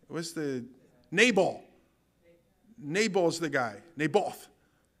name? What's the Nabal? Nabal's the guy. Naboth.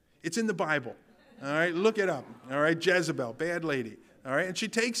 It's in the Bible. All right, look it up. All right, Jezebel, bad lady. All right, and she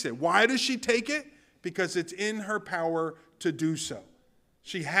takes it. Why does she take it? Because it's in her power to do so.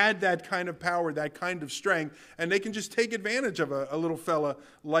 She had that kind of power, that kind of strength, and they can just take advantage of a little fella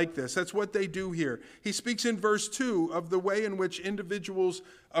like this. That's what they do here. He speaks in verse 2 of the way in which individuals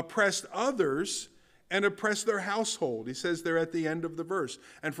oppressed others and oppressed their household. He says there at the end of the verse.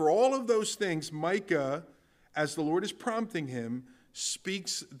 And for all of those things, Micah, as the Lord is prompting him,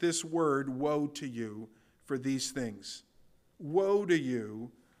 speaks this word, woe to you for these things. Woe to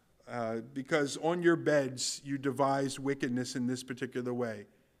you. Because on your beds you devised wickedness in this particular way.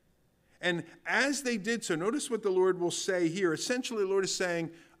 And as they did so, notice what the Lord will say here. Essentially, the Lord is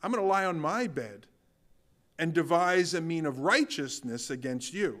saying, I'm going to lie on my bed and devise a mean of righteousness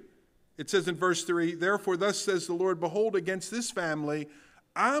against you. It says in verse 3, therefore thus says the Lord, behold, against this family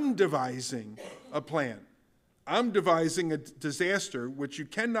I'm devising a plan. I'm devising a disaster which you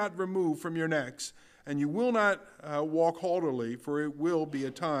cannot remove from your necks, and you will not walk haughtily, for it will be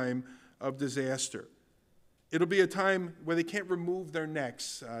a time of disaster. It'll be a time where they can't remove their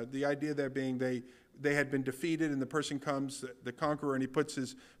necks. The idea there being they had been defeated, and the person comes, the conqueror, and he puts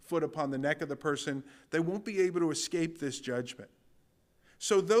his foot upon the neck of the person. They won't be able to escape this judgment.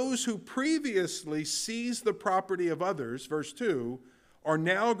 So those who previously seized the property of others, verse 2, are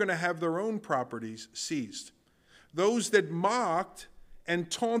now going to have their own properties seized. Those that mocked and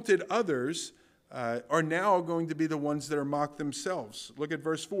taunted others are now going to be the ones that are mocked themselves. Look at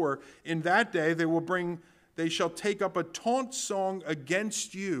verse 4. In that day they shall take up a taunt song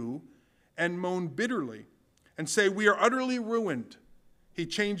against you and moan bitterly and say, we are utterly ruined. He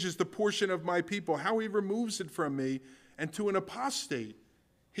changes the portion of my people, how he removes it from me, and to an apostate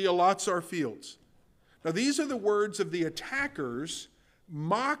he allots our fields. Now these are the words of the attackers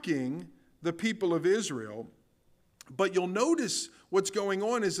mocking the people of Israel. But you'll notice what's going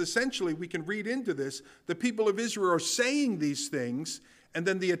on is essentially, we can read into this, the people of Israel are saying these things, and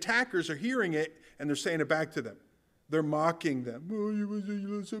then the attackers are hearing it, and they're saying it back to them. They're mocking them.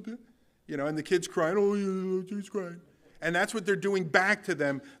 You know, and the kid's crying, oh, he's crying. And that's what they're doing back to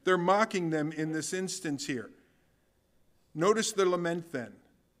them. They're mocking them in this instance here. Notice the lament then.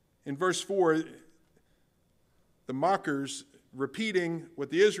 In verse 4, the mockers repeating what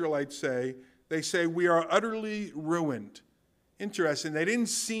the Israelites say, they say, we are utterly ruined. Interesting, they didn't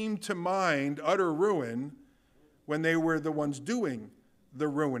seem to mind utter ruin when they were the ones doing the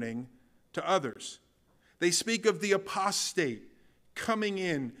ruining to others. They speak of the apostate coming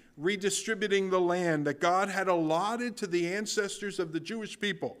in, redistributing the land that God had allotted to the ancestors of the Jewish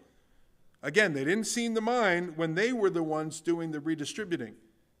people. Again, they didn't seem to mind when they were the ones doing the redistributing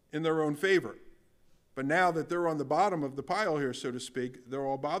in their own favor. But now that they're on the bottom of the pile here, so to speak, they're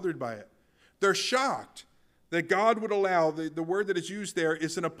all bothered by it. They're shocked that God would allow, the word that is used there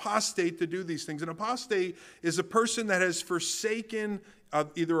is an apostate to do these things. An apostate is a person that has forsaken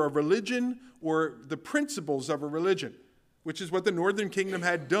either a religion or the principles of a religion, which is what the northern kingdom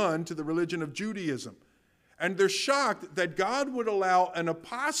had done to the religion of Judaism. And they're shocked that God would allow an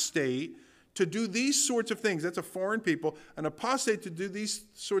apostate to do these sorts of things. That's a foreign people, an apostate to do these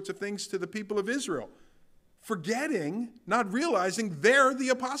sorts of things to the people of Israel. Forgetting, not realizing they're the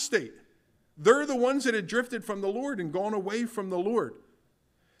apostate. They're the ones that had drifted from the Lord and gone away from the Lord.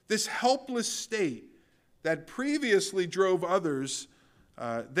 This helpless state that previously drove others,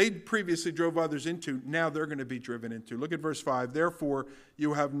 they previously drove others into, now they're going to be driven into. Look at verse 5. Therefore,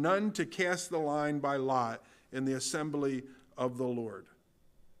 you have none to cast the line by lot in the assembly of the Lord.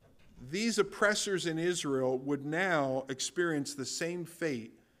 These oppressors in Israel would now experience the same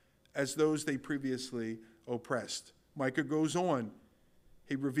fate as those they previously oppressed. Micah goes on.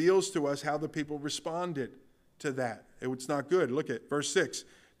 He reveals to us how the people responded to that. It's not good. Look at verse 6.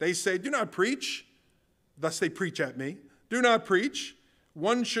 They say, do not preach. Thus they preach at me. Do not preach.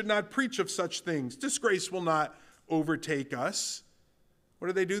 One should not preach of such things. Disgrace will not overtake us.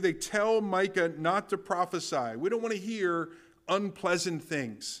 What do? They tell Micah not to prophesy. We don't want to hear unpleasant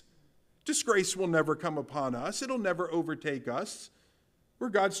things. Disgrace will never come upon us. It'll never overtake us. We're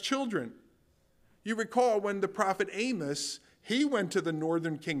God's children. You recall when the prophet Amos, he went to the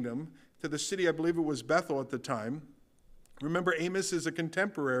northern kingdom, to the city, I believe it was Bethel at the time. Remember, Amos is a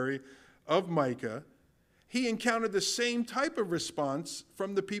contemporary of Micah. He encountered the same type of response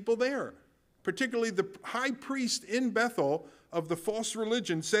from the people there. Particularly the high priest in Bethel of the false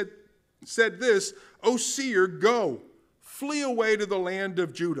religion said this, O seer, go, flee away to the land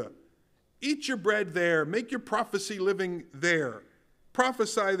of Judah. Eat your bread there, make your prophecy living there.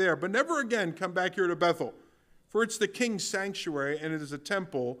 Prophesy there, but never again come back here to Bethel. For it's the king's sanctuary, and it is a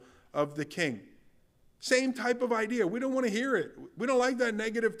temple of the king. Same type of idea. We don't want to hear it. We don't like that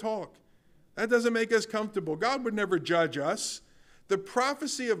negative talk. That doesn't make us comfortable. God would never judge us. The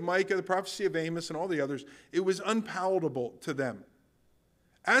prophecy of Micah, the prophecy of Amos, and all the others, it was unpalatable to them.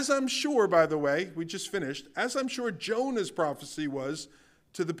 As I'm sure, by the way, we just finished, as I'm sure Jonah's prophecy was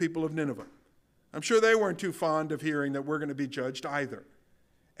to the people of Nineveh. I'm sure they weren't too fond of hearing that we're going to be judged either.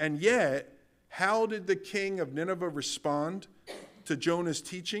 And yet, how did the king of Nineveh respond to Jonah's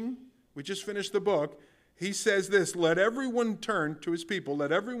teaching? We just finished the book. He says this, let everyone turn to his people,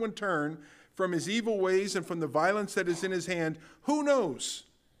 let everyone turn from his evil ways and from the violence that is in his hand. Who knows?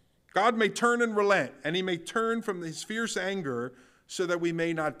 God may turn and relent, and he may turn from his fierce anger so that we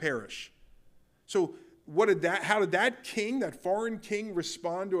may not perish. So how did that king, that foreign king,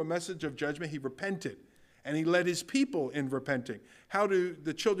 respond to a message of judgment? He repented, and he led his people in repenting. How do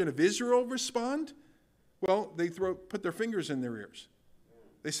the children of Israel respond? Well, they put their fingers in their ears.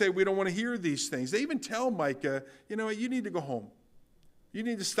 They say, we don't want to hear these things. They even tell Micah, you know what, you need to go home. You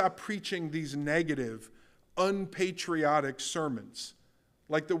need to stop preaching these negative, unpatriotic sermons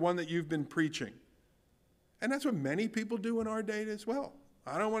like the one that you've been preaching. And that's what many people do in our day as well.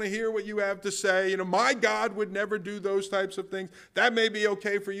 I don't want to hear what you have to say. You know, my God would never do those types of things. That may be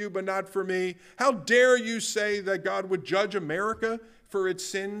okay for you, but not for me. How dare you say that God would judge America for its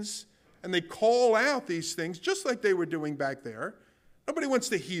sins? And they call out these things just like they were doing back there. Nobody wants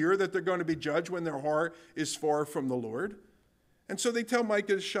to hear that they're going to be judged when their heart is far from the Lord. And so they tell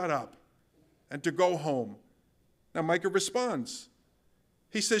Micah to shut up and to go home. Now Micah responds.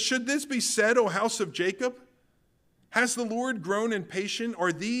 He says, should this be said, O house of Jacob? Has the Lord grown impatient?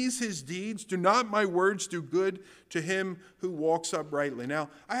 Are these his deeds? Do not my words do good to him who walks uprightly? Now,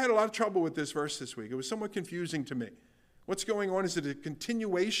 I had a lot of trouble with this verse this week. It was somewhat confusing to me. What's going on? Is it a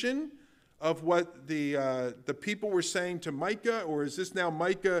continuation of what the people were saying to Micah, or is this now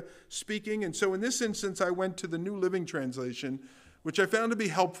Micah speaking? And so in this instance, I went to the New Living Translation, which I found to be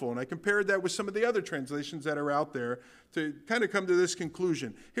helpful, and I compared that with some of the other translations that are out there to kind of come to this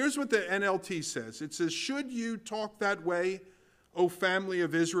conclusion. Here's what the NLT says. It says, should you talk that way, O family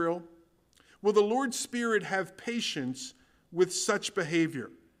of Israel? Will the Lord's Spirit have patience with such behavior?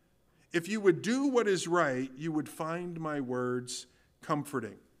 If you would do what is right, you would find my words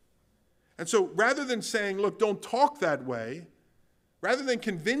comforting. And so rather than saying, look, don't talk that way, rather than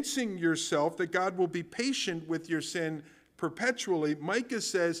convincing yourself that God will be patient with your sin perpetually, Micah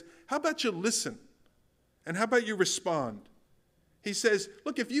says, how about you listen? And how about you respond? He says,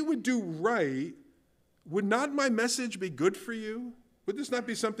 look, if you would do right, would not my message be good for you? Would this not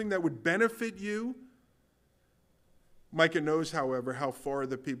be something that would benefit you? Micah knows, however, how far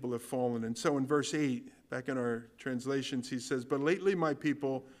the people have fallen. And so in verse 8, back in our translations, he says, but lately my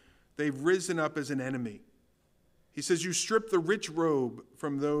people, they've risen up as an enemy. He says, you strip the rich robe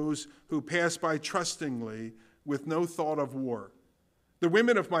from those who pass by trustingly with no thought of war. The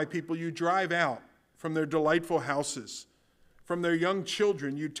women of my people you drive out from their delightful houses. From their young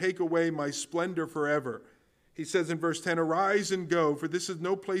children you take away my splendor forever. He says in verse 10, arise and go, for this is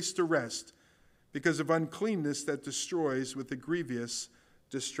no place to rest, because of uncleanness that destroys with a grievous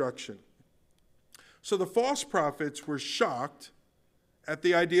destruction. So the false prophets were shocked at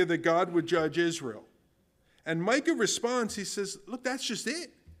the idea that God would judge Israel. And Micah responds, he says, look, that's just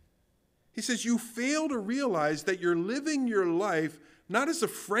it. He says, you fail to realize that you're living your life not as a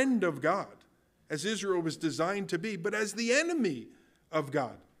friend of God, as Israel was designed to be, but as the enemy of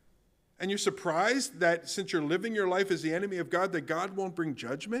God. And you're surprised that since you're living your life as the enemy of God, that God won't bring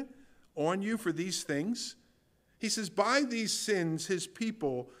judgment on you for these things? He says, by these sins, his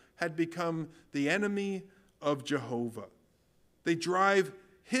people had become the enemy of Jehovah. They drive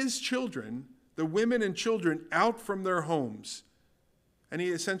his children, the women and children, out from their homes. And he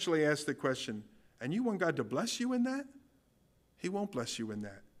essentially asked the question, and you want God to bless you in that? He won't bless you in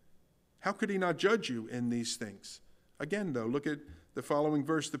that. How could he not judge you in these things? Again, though, look at the following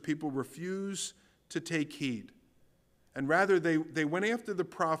verse. The people refuse to take heed. And rather, they went after the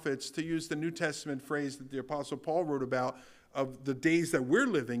prophets, to use the New Testament phrase that the Apostle Paul wrote about, of the days that we're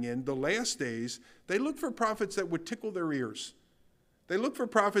living in, the last days. They looked for prophets that would tickle their ears. They looked for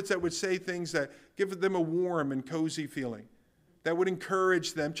prophets that would say things that give them a warm and cozy feeling, that would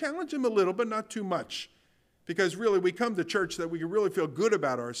encourage them, challenge them a little, but not too much. Because really, we come to church that we can really feel good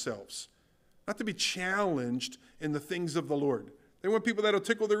about ourselves, not to be challenged in the things of the Lord. They want people that will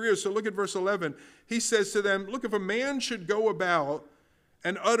tickle their ears. So look at verse 11. He says to them, look, if a man should go about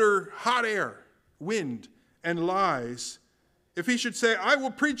and utter hot air, wind, and lies, if he should say, I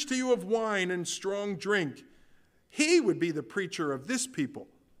will preach to you of wine and strong drink, he would be the preacher of this people.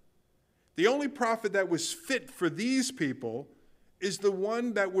 The only prophet that was fit for these people is the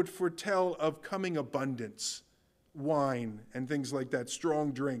one that would foretell of coming abundance, wine and things like that,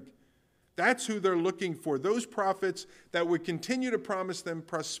 strong drink. That's who they're looking for, those prophets that would continue to promise them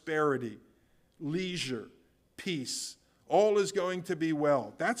prosperity, leisure, peace. All is going to be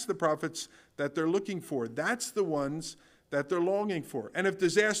well. That's the prophets that they're looking for. That's the ones that they're longing for. And if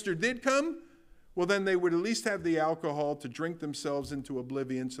disaster did come, well, then they would at least have the alcohol to drink themselves into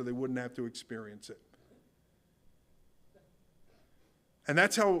oblivion so they wouldn't have to experience it. And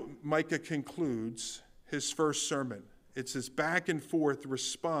that's how Micah concludes his first sermon. It's this back and forth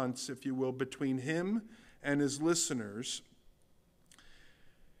response, if you will, between him and his listeners.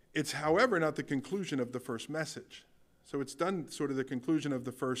 It's, however, not the conclusion of the first message. So it's done sort of the conclusion of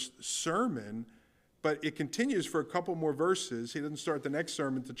the first sermon, but it continues for a couple more verses. He doesn't start the next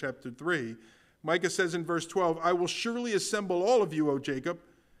sermon to chapter 3. Micah says in verse 12, I will surely assemble all of you, O Jacob,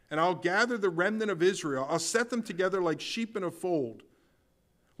 and I'll gather the remnant of Israel. I'll set them together like sheep in a fold,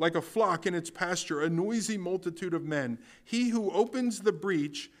 like a flock in its pasture, a noisy multitude of men. He who opens the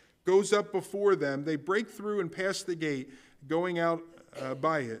breach goes up before them. They break through and pass the gate, going out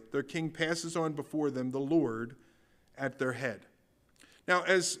by it. Their king passes on before them, the Lord at their head. Now,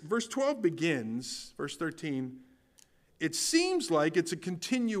 as verse 12 begins, verse 13, it seems like it's a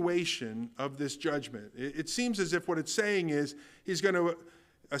continuation of this judgment. It seems as if what it's saying is he's going to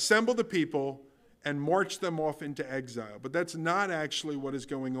assemble the people and march them off into exile. But that's not actually what is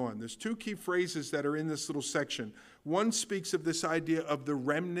going on. There's two key phrases that are in this little section. One speaks of this idea of the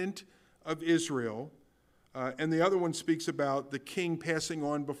remnant of Israel, and the other one speaks about the king passing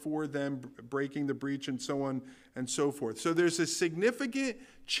on before them, breaking the breach, and so on and so forth. So there's a significant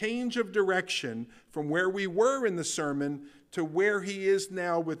change of direction from where we were in the sermon to where he is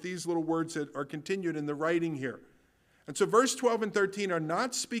now with these little words that are continued in the writing here. And so verse 12 and 13 are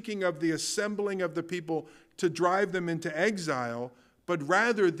not speaking of the assembling of the people to drive them into exile, but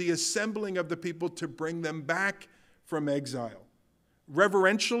rather the assembling of the people to bring them back from exile.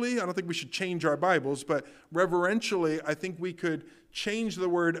 Reverentially, I don't think we should change our Bibles, but reverentially, I think we could change the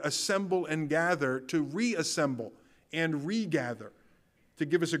word assemble and gather to reassemble and regather, to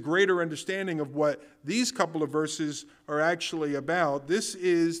give us a greater understanding of what these couple of verses are actually about. This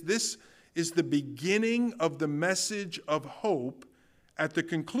is the beginning of the message of hope at the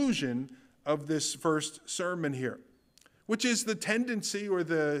conclusion of this first sermon here, which is the tendency or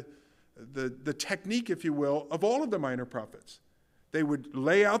the technique, if you will, of all of the minor prophets. They would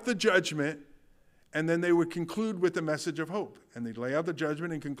lay out the judgment, and then they would conclude with the message of hope. And they'd lay out the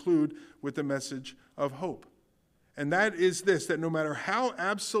judgment and conclude with the message of hope. And that is this, that no matter how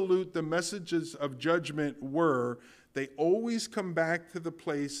absolute the messages of judgment were, they always come back to the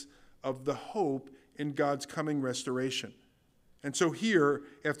place of the hope in God's coming restoration. And so here,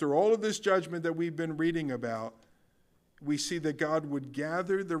 after all of this judgment that we've been reading about, we see that God would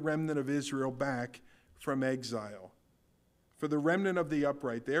gather the remnant of Israel back from exile. For the remnant of the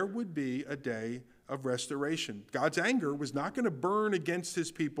upright, there would be a day of restoration. God's anger was not going to burn against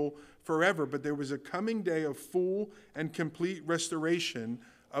his people forever, but there was a coming day of full and complete restoration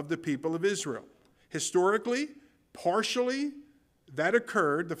of the people of Israel. Historically, partially, that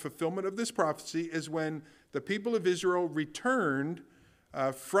occurred, the fulfillment of this prophecy, is when the people of Israel returned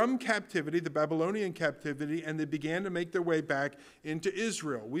from captivity, the Babylonian captivity, and they began to make their way back into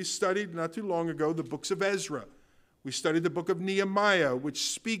Israel. We studied not too long ago the books of Ezra. We studied the book of Nehemiah,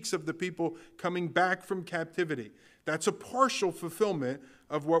 which speaks of the people coming back from captivity. That's a partial fulfillment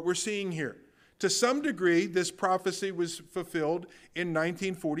of what we're seeing here. To some degree, this prophecy was fulfilled in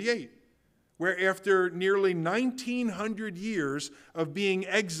 1948, where after nearly 1,900 years of being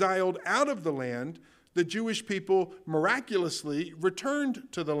exiled out of the land, the Jewish people miraculously returned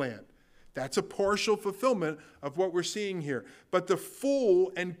to the land. That's a partial fulfillment of what we're seeing here. But the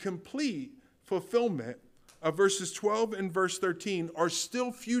full and complete fulfillment of verses 12 and verse 13 are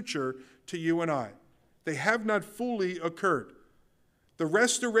still future to you and I. They have not fully occurred. The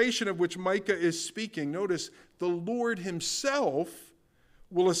restoration of which Micah is speaking, notice, the Lord himself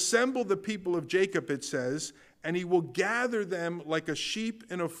will assemble the people of Jacob, it says, and he will gather them like a sheep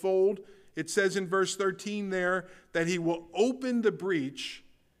in a fold. It says in verse 13 there that he will open the breach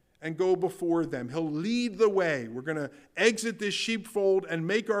and go before them. He'll lead the way. We're going to exit this sheepfold and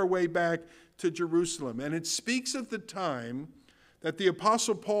make our way back to Jerusalem. And it speaks of the time that the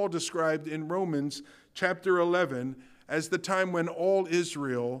Apostle Paul described in Romans chapter 11 as the time when all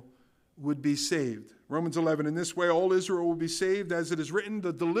Israel would be saved. Romans 11, in this way all Israel will be saved, as it is written,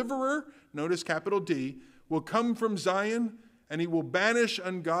 the deliverer, notice capital D, will come from Zion, and he will banish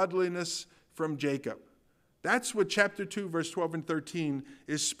ungodliness from Jacob. That's what chapter 2, verse 12 and 13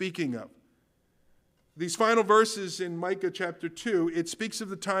 is speaking of. These final verses in Micah chapter 2, it speaks of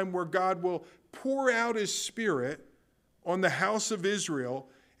the time where God will pour out his Spirit on the house of Israel.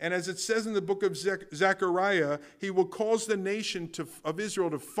 And as it says in the book of Zechariah, he will cause the nation of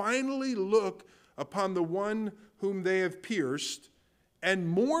Israel to finally look upon the one whom they have pierced and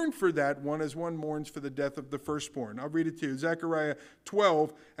mourn for that one as one mourns for the death of the firstborn. I'll read it to you. Zechariah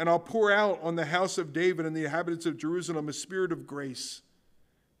 12, and I'll pour out on the house of David and the inhabitants of Jerusalem a spirit of grace,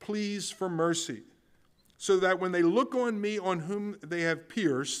 pleas for mercy, so that when they look on me on whom they have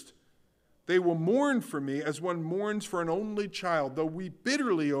pierced, they will mourn for me as one mourns for an only child, though weep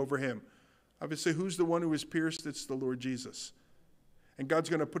bitterly over him. Obviously, who's the one who is pierced? It's the Lord Jesus. And God's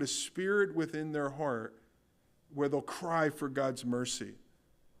going to put a spirit within their heart where they'll cry for God's mercy.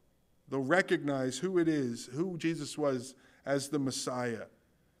 They'll recognize who it is, who Jesus was as the Messiah.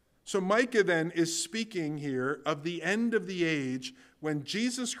 So Micah then is speaking here of the end of the age when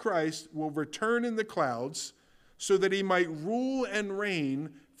Jesus Christ will return in the clouds so that he might rule and reign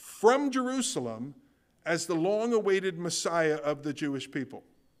from Jerusalem as the long-awaited Messiah of the Jewish people.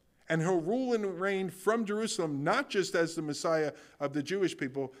 And he'll rule and reign from Jerusalem, not just as the Messiah of the Jewish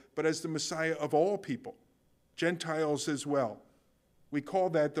people, but as the Messiah of all people, Gentiles as well. We call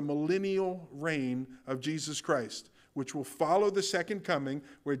that the millennial reign of Jesus Christ, which will follow the second coming,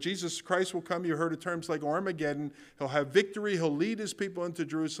 where Jesus Christ will come. You heard of terms like Armageddon. He'll have victory. He'll lead his people into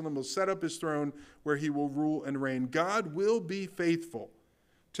Jerusalem. He'll set up his throne where he will rule and reign. God will be faithful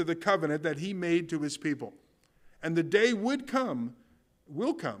to the covenant that he made to his people. And the day will come,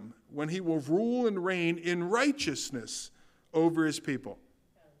 when he will rule and reign in righteousness over his people.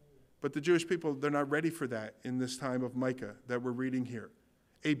 But the Jewish people, they're not ready for that in this time of Micah that we're reading here.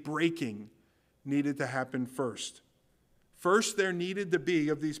 A breaking needed to happen first. First, there needed to be,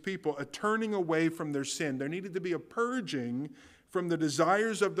 of these people, a turning away from their sin. There needed to be a purging from the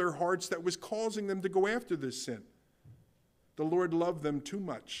desires of their hearts that was causing them to go after this sin. The Lord loved them too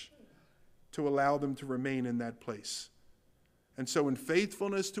much to allow them to remain in that place. And so in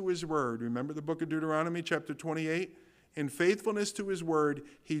faithfulness to his word, remember the book of Deuteronomy chapter 28? In faithfulness to his word,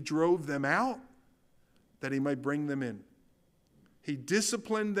 he drove them out that he might bring them in. He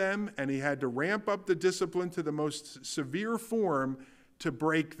disciplined them, and he had to ramp up the discipline to the most severe form to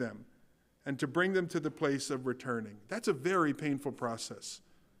break them and to bring them to the place of returning. That's a very painful process.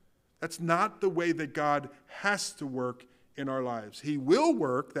 That's not the way that God has to work in our lives. He will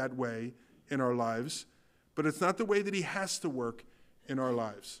work that way in our lives, but it's not the way that he has to work in our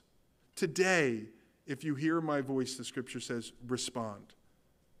lives. Today, if you hear my voice, the scripture says, respond.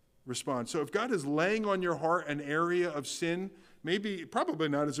 Respond. So if God is laying on your heart an area of sin, probably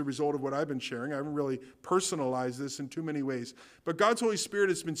not as a result of what I've been sharing. I haven't really personalized this in too many ways. But God's Holy Spirit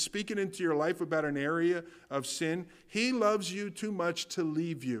has been speaking into your life about an area of sin. He loves you too much to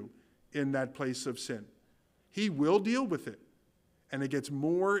leave you in that place of sin. He will deal with it. And it gets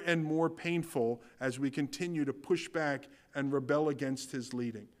more and more painful as we continue to push back and rebel against his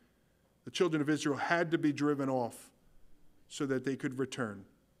leading. The children of Israel had to be driven off so that they could return.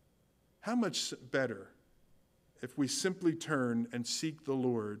 How much better if we simply turn and seek the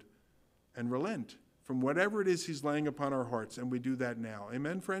Lord and relent from whatever it is he's laying upon our hearts, and we do that now.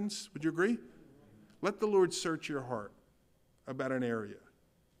 Amen, friends? Would you agree? Let the Lord search your heart about an area.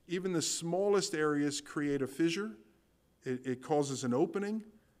 Even the smallest areas create a fissure. It causes an opening,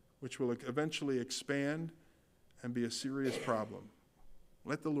 which will eventually expand and be a serious problem.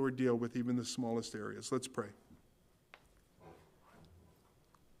 Let the Lord deal with even the smallest areas. Let's pray.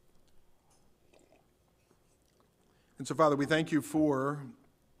 And so, Father, we thank you for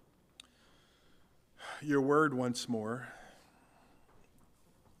your word once more.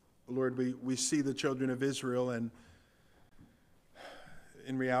 Lord, we see the children of Israel, and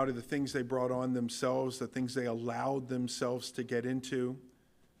in reality, the things they brought on themselves, the things they allowed themselves to get into,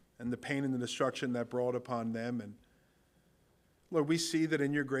 and the pain and the destruction that brought upon them. And Lord, we see that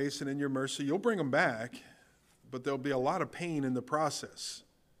in your grace and in your mercy, you'll bring them back, but there'll be a lot of pain in the process.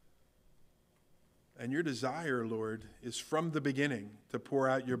 And your desire, Lord, is from the beginning to pour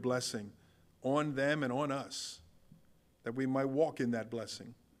out your blessing on them and on us, that we might walk in that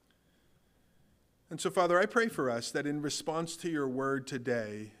blessing. And so, Father, I pray for us that in response to your word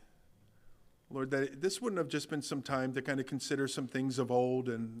today, Lord, that this wouldn't have just been some time to kind of consider some things of old,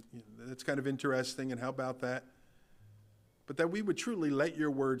 and that's kind of interesting, and how about that? But that we would truly let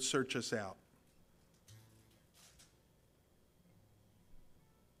your word search us out.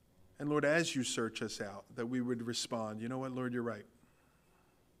 And Lord, as you search us out, that we would respond, you know what, Lord, you're right.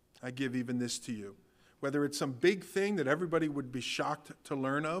 I give even this to you. Whether it's some big thing that everybody would be shocked to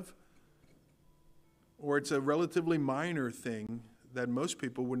learn of, or it's a relatively minor thing that most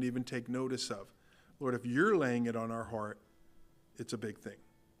people wouldn't even take notice of. Lord, if you're laying it on our heart, it's a big thing.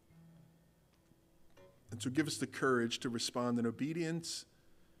 And so give us the courage to respond in obedience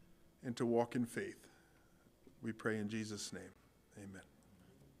and to walk in faith. We pray in Jesus' name. Amen.